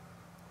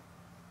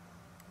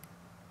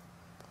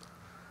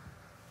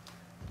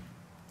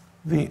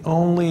 The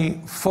only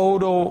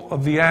photo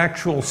of the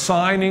actual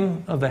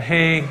signing of the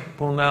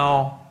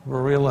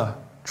Hay-Bunau-Varilla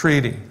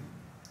Treaty.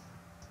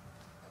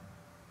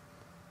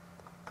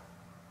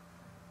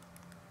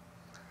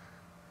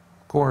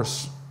 Of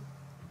course,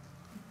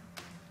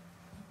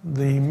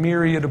 the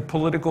myriad of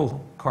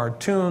political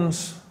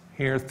cartoons.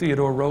 Here,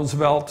 Theodore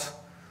Roosevelt,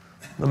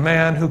 the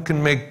man who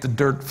can make the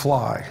dirt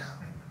fly.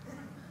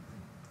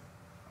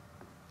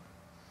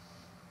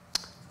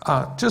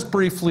 Just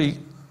briefly,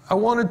 I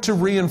wanted to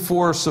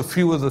reinforce a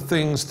few of the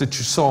things that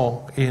you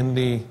saw in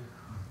the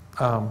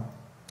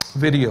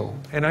video.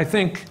 And I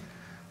think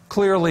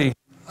clearly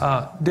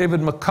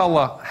David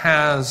McCullough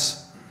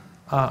has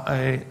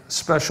a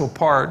special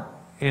part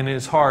in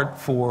his heart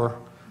for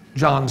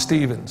John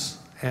Stevens,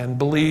 and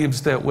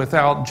believes that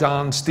without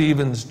John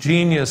Stevens'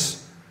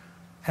 genius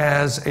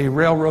as a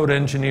railroad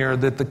engineer,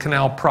 that the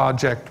canal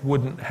project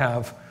wouldn't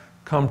have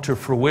come to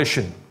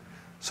fruition.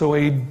 So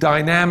a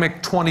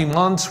dynamic 20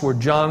 months where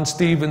John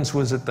Stevens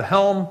was at the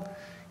helm.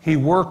 He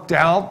worked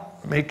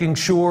out, making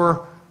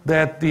sure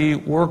that the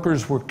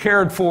workers were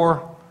cared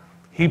for.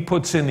 He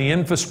puts in the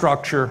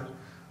infrastructure,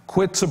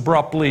 quits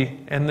abruptly,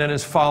 and then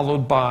is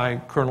followed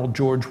by Colonel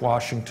George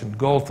Washington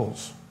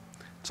Goethals.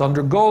 It's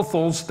under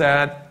Goethals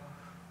that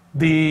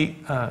the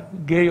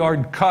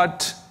Gaillard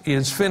Cut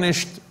is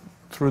finished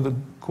through the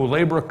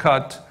Culebra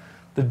Cut,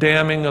 the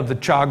damming of the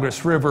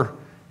Chagres River,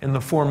 and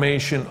the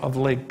formation of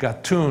Lake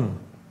Gatun.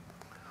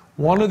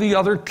 One of the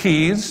other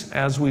keys,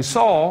 as we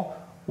saw,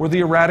 were the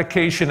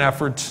eradication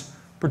efforts,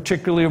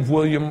 particularly of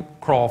William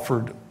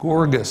Crawford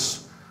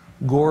Gorgas.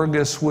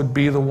 Gorgas would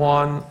be the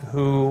one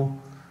who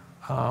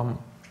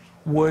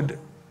would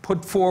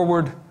put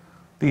forward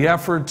the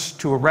efforts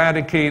to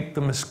eradicate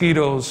the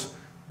mosquitoes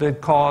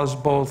that cause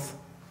both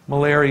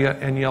malaria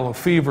and yellow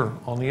fever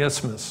on the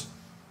isthmus.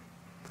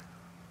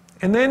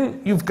 And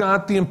then you've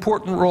got the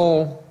important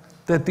role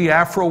that the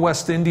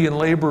Afro-West Indian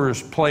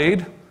laborers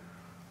played.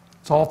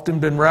 It's often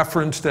been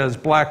referenced as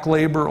black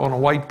labor on a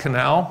white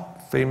canal,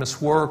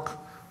 famous work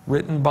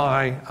written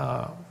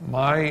by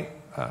my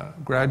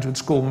graduate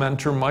school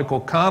mentor,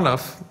 Michael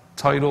Conniff,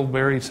 titled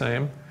very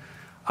same.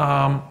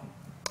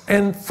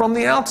 And from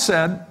the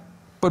outset,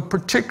 but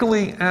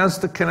particularly as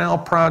the canal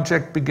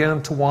project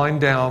began to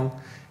wind down,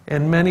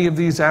 and many of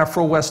these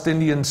Afro-West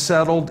Indians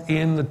settled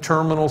in the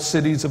terminal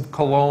cities of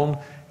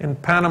Colón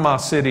and Panama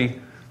City,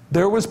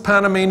 there was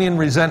Panamanian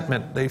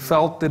resentment. They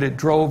felt that it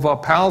drove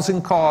up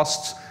housing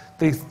costs.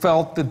 They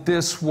felt that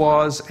this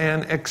was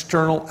an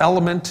external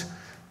element.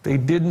 They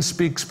didn't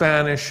speak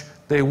Spanish.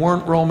 They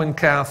weren't Roman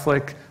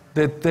Catholic,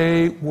 that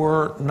they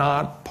were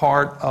not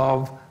part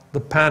of the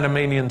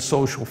Panamanian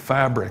social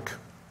fabric.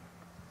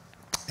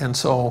 And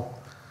so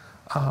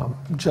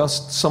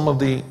just some of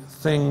the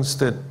things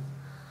that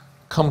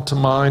come to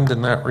mind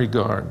in that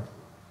regard.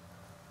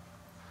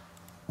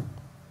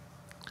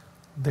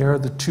 There are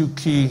the two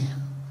key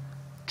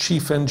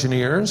chief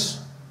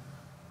engineers,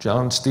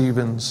 John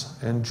Stevens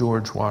and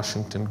George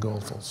Washington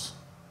Goethals.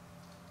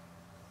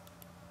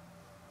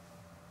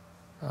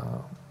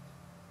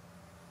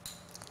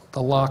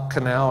 The Lock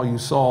Canal, you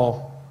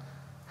saw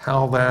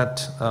how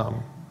that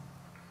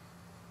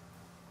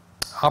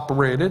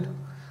operated.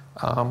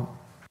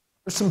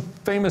 There's some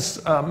famous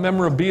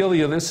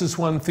memorabilia. This is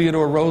when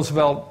Theodore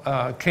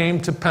Roosevelt came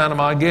to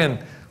Panama.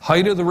 Again,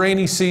 height of the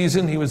rainy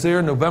season. He was there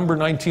in November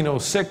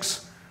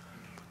 1906.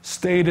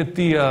 Stayed at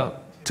the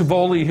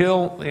Tivoli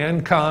Hill, the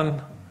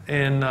Encon,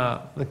 in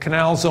the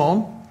Canal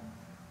Zone.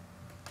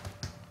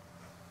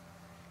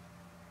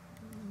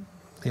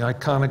 The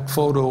iconic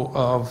photo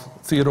of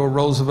Theodore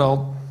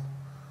Roosevelt.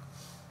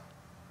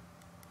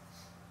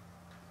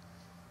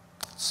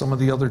 Some of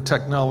the other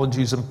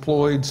technologies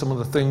employed, some of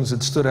the things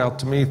that stood out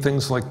to me,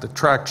 things like the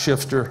track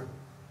shifter.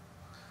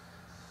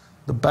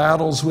 The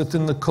battles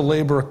within the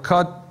Culebra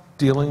Cut,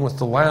 dealing with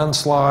the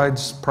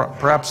landslides,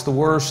 perhaps the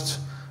worst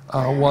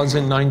was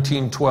in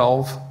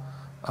 1912,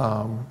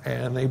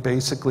 and they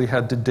basically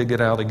had to dig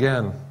it out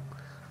again.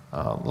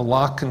 The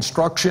lock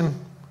construction,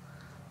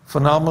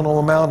 phenomenal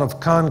amount of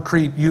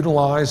concrete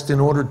utilized in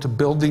order to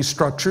build these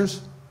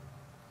structures.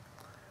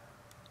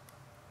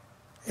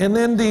 And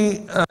then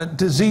the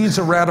disease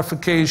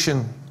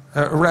eradication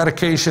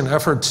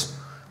efforts.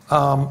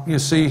 You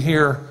see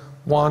here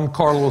Juan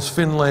Carlos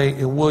Finlay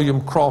and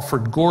William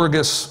Crawford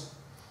Gorgas.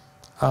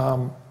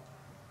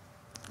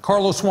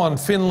 Carlos Juan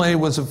Finlay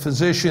was a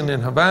physician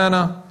in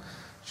Havana.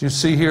 As you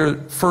see here,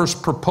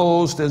 first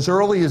proposed as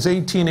early as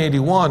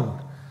 1881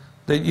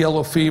 that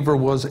yellow fever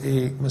was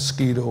a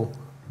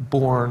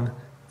mosquito-borne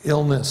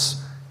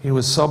illness. He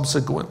was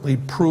subsequently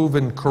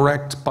proven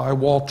correct by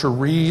Walter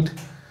Reed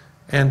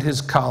and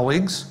his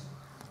colleagues.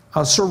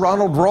 Sir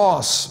Ronald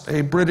Ross,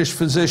 a British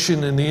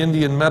physician in the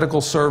Indian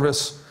Medical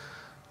Service,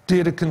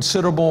 did a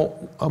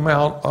considerable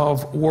amount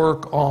of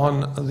work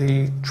on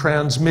the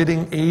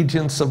transmitting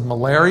agents of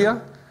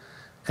malaria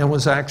and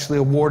was actually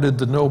awarded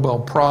the Nobel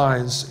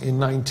Prize in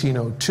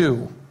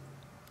 1902.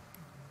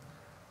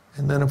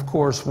 And then, of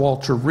course,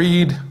 Walter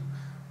Reed,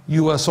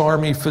 U.S.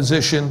 Army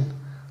physician,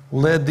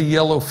 led the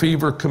Yellow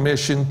Fever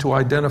Commission to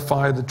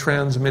identify the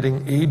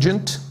transmitting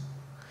agent,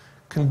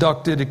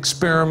 conducted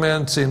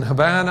experiments in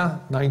Havana,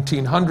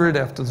 1900,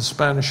 after the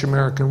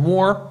Spanish-American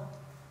War,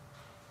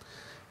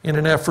 in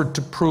an effort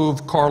to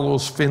prove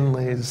Carlos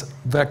Finlay's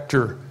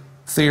vector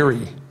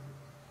theory.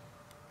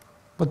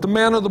 But the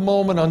man of the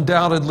moment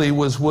undoubtedly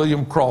was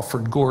William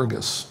Crawford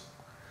Gorgas.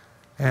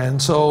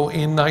 And so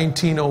in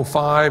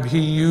 1905, he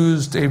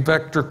used a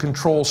vector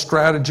control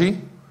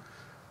strategy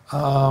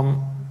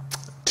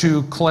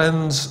to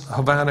cleanse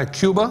Havana,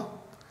 Cuba.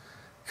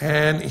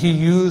 And he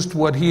used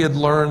what he had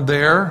learned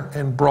there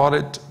and brought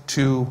it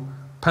to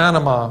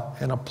Panama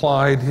and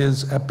applied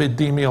his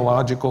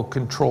epidemiological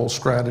control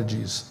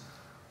strategies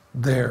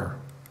there.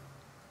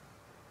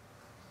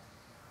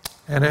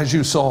 And as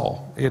you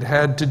saw, it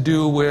had to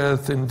do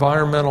with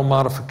environmental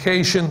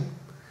modification,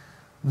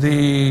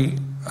 the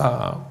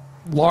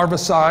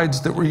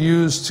larvicides that were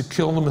used to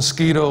kill the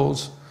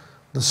mosquitoes,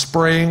 the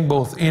spraying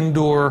both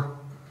indoor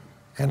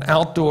and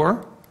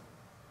outdoor,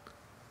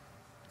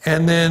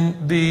 and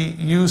then the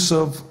use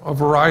of a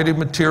variety of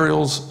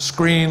materials,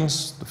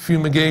 screens, the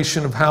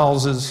fumigation of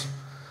houses,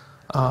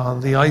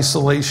 the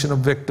isolation of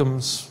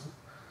victims,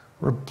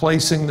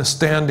 replacing the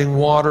standing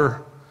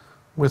water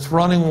with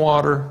running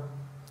water,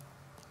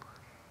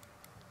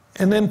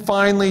 and then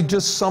finally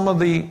just some of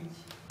the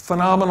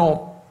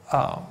phenomenal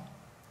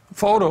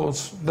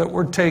photos that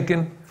were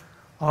taken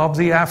of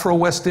the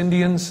Afro-West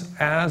Indians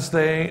as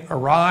they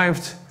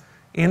arrived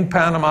in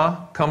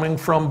Panama, coming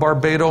from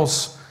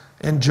Barbados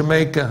and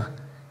Jamaica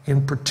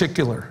in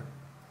particular.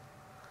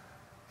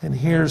 And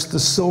here's the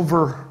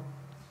silver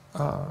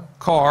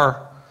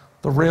car,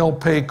 the rail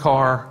pay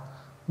car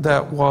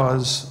that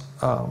was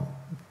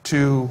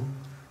to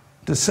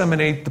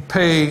disseminate the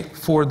pay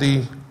for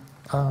the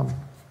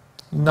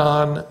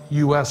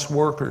non-US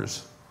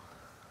workers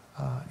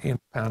in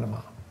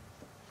Panama.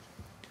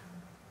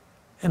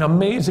 An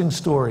amazing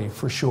story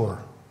for sure.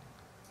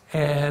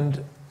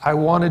 And I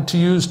wanted to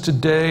use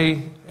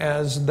today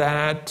as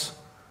that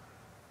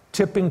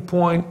tipping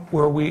point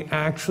where we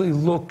actually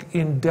look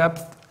in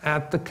depth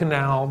at the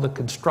canal, the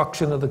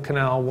construction of the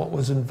canal, what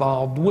was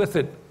involved with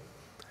it,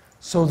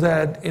 so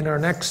that in our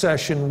next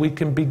session we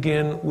can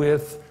begin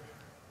with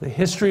the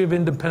history of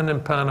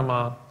independent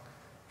Panama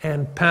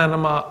and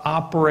Panama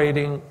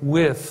operating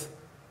with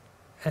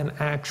an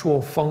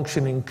actual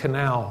functioning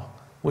canal,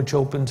 which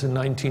opens in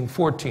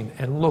 1914,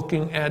 and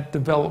looking at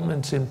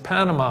developments in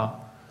Panama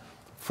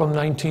from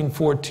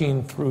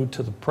 1914 through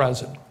to the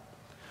present.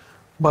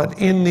 But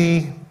in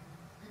the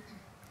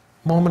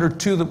moment or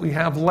two that we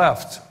have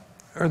left,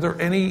 are there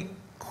any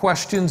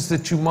questions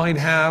that you might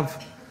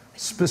have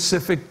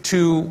specific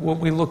to what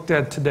we looked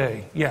at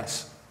today?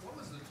 Yes? What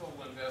was the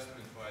total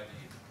investment by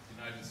the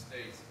United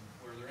States?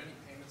 Were there any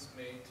payments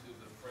made to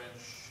the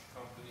French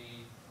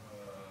company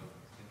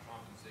in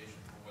compensation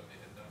for what they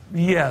had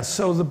done? Yes,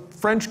 so the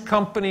French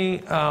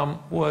company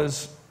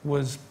was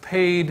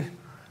paid,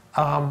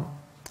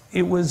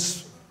 it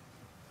was,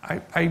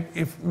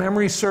 if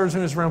memory serves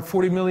me, it was around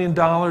 $40 million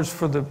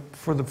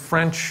for the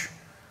French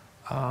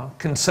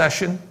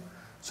concession.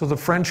 So the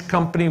French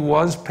company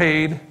was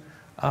paid.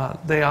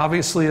 They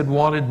obviously had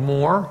wanted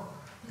more.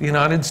 The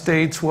United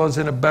States was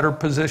in a better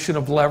position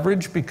of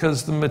leverage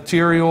because the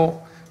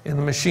material and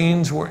the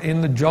machines were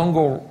in the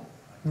jungle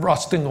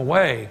rusting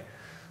away.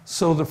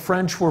 So the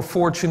French were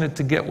fortunate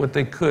to get what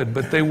they could,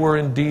 but they were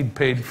indeed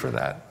paid for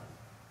that.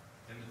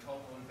 And the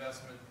total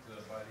investment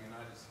by the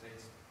United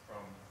States from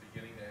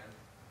beginning to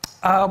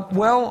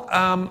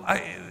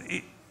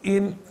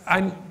end?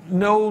 I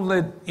know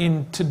that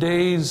in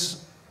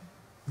today's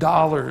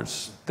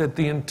dollars that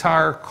the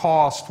entire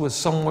cost was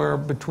somewhere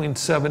between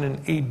 7 and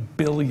 8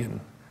 billion.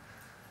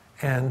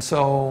 And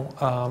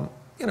so,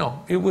 you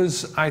know, it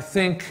was, I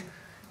think,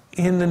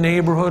 in the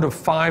neighborhood of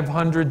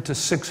 $500 to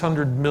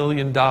 $600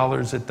 million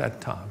at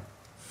that time.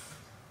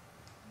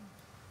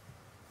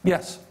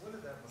 Yes? When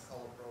did that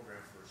McCullough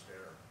program first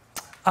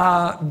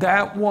air?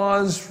 That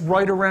was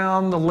right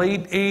around the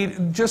late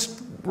 80s,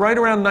 just right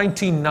around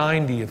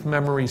 1990, if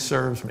memory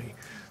serves me.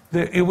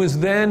 It was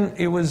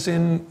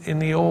in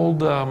the old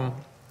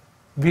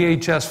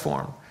VHS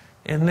form.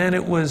 And then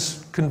it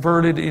was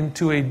converted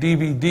into a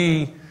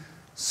DVD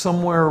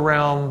somewhere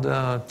around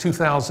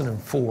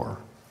 2004.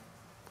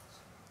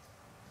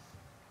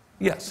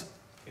 Yes?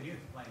 Can you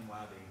explain why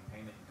the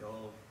payment in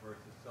gold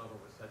versus silver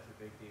was such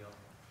a big deal?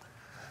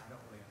 I don't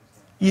really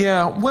understand.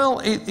 Yeah,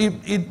 well,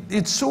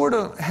 it sort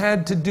of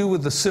had to do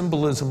with the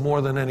symbolism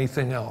more than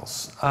anything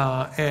else.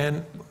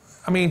 And,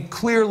 I mean,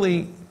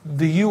 clearly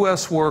the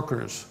U.S.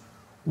 workers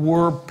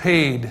were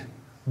paid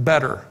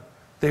better.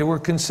 They were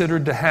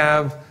considered to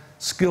have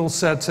skill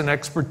sets and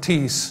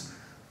expertise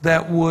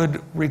that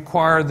would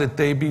require that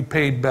they be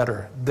paid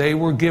better. They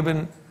were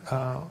given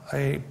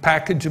a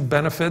package of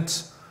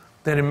benefits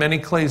that in many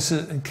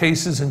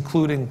cases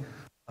including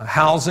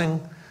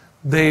housing.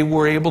 They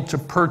were able to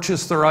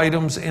purchase their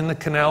items in the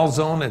canal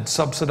zone at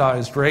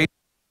subsidized rates.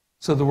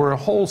 So there were a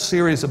whole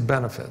series of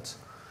benefits.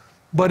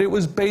 But it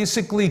was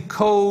basically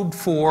code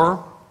for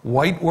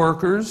white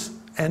workers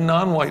and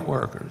non-white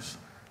workers.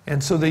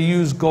 And so they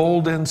used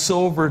gold and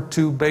silver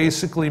to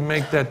basically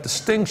make that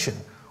distinction.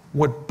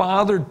 What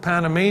bothered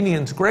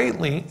Panamanians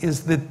greatly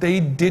is that they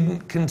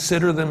didn't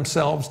consider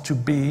themselves to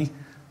be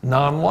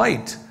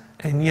non-white,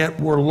 and yet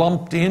were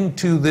lumped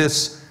into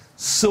this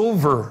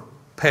silver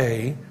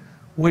pay,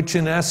 which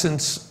in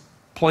essence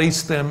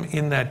placed them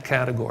in that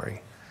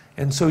category.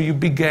 And so you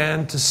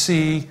began to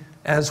see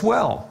as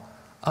well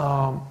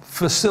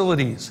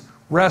facilities,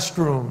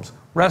 restrooms,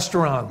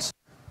 restaurants,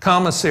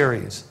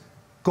 commissaries,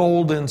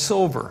 gold and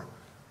silver,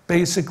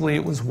 basically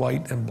it was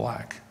white and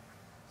black.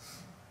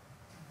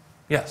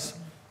 Yes?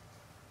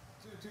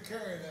 To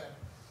carry that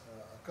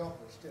a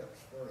couple of steps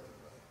further,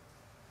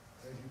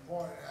 though, as you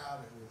pointed out,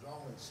 it was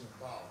only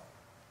symbolic,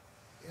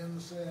 in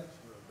the sense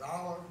that a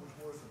dollar was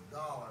worth a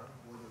dollar,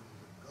 whether it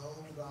was a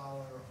gold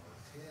dollar or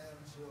 10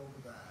 silver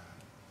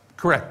dimes.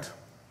 Correct.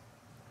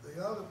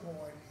 The other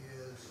point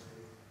is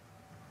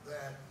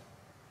that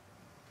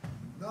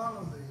none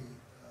of the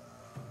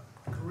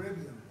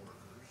Caribbean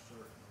workers,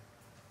 certainly,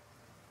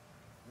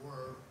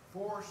 were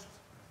forced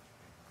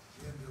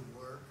into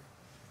work.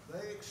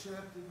 They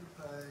accepted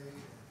the pay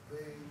as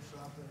being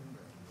something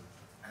that was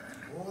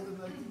more than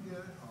they could get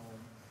at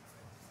home,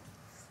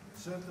 and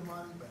sent the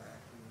money back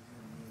and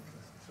many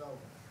things. So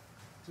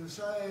to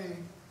say,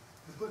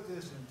 to put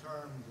this in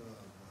terms of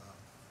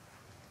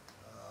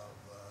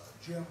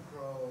Jim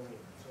Crow and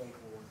so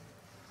forth,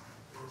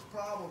 is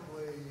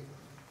probably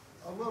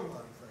a little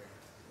unfair.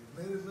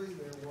 Admittedly,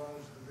 there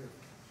was the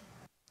difference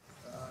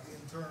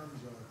in terms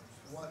of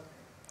what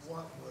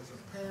was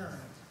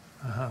apparent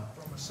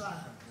from a side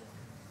point.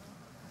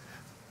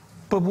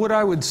 But what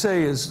I would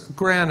say is,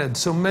 granted,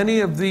 so many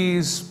of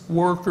these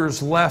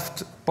workers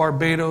left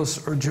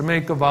Barbados or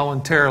Jamaica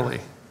voluntarily,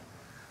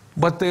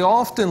 but they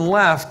often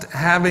left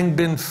having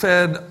been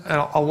fed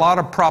a lot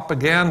of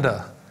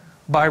propaganda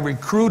by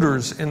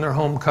recruiters in their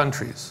home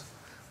countries.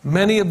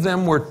 Many of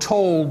them were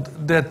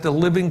told that the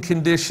living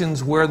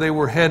conditions where they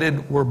were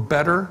headed were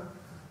better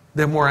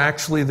than were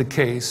actually the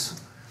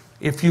case.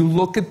 If you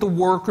look at the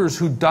workers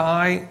who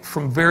die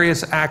from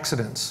various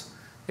accidents,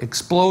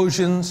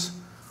 explosions,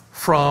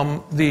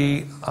 from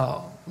the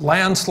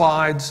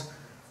landslides,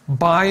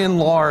 by and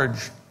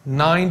large,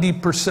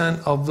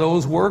 90% of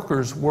those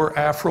workers were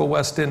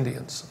Afro-West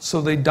Indians.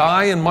 So they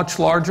die in much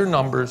larger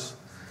numbers.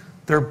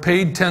 They're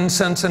paid 10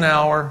 cents an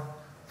hour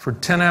for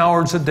 10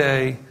 hours a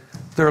day.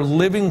 Their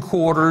living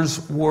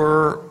quarters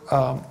were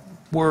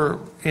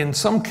in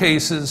some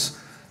cases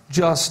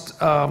just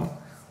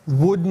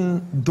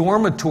wooden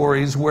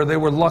dormitories where they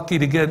were lucky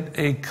to get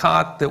a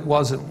cot that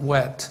wasn't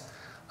wet.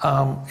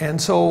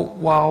 And so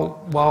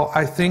while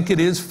I think it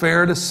is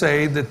fair to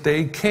say that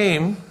they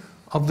came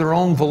of their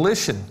own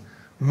volition,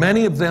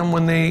 many of them,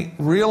 when they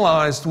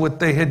realized what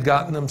they had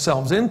gotten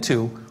themselves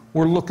into,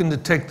 were looking to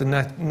take the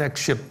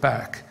next ship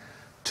back.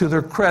 To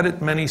their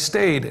credit, many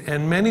stayed,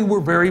 and many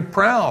were very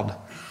proud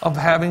of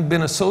having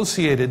been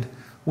associated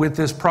with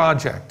this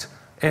project.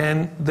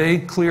 And they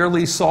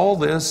clearly saw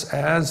this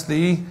as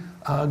the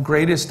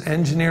greatest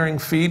engineering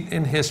feat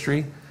in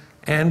history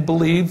and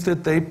believed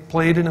that they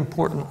played an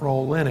important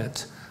role in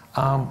it.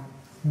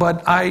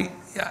 But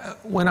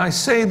when I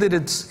say that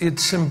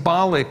it's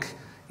symbolic,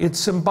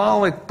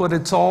 but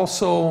it's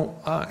also,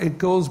 it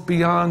goes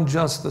beyond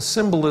just the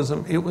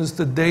symbolism. It was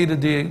the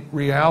day-to-day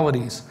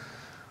realities.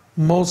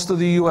 Most of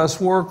the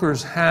U.S.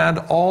 workers had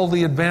all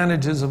the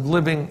advantages of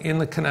living in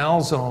the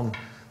Canal Zone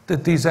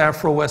that these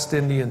Afro-West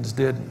Indians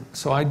didn't.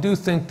 So I do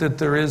think that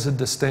there is a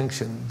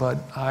distinction, but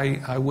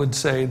I would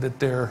say that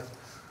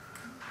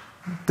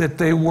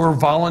they were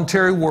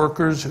voluntary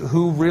workers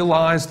who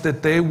realized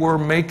that they were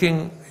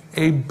making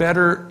a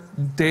better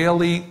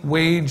daily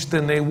wage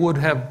than they would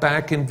have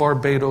back in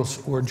Barbados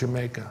or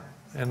Jamaica,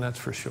 and that's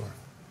for sure.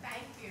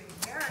 Thank you.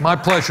 My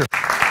pleasure.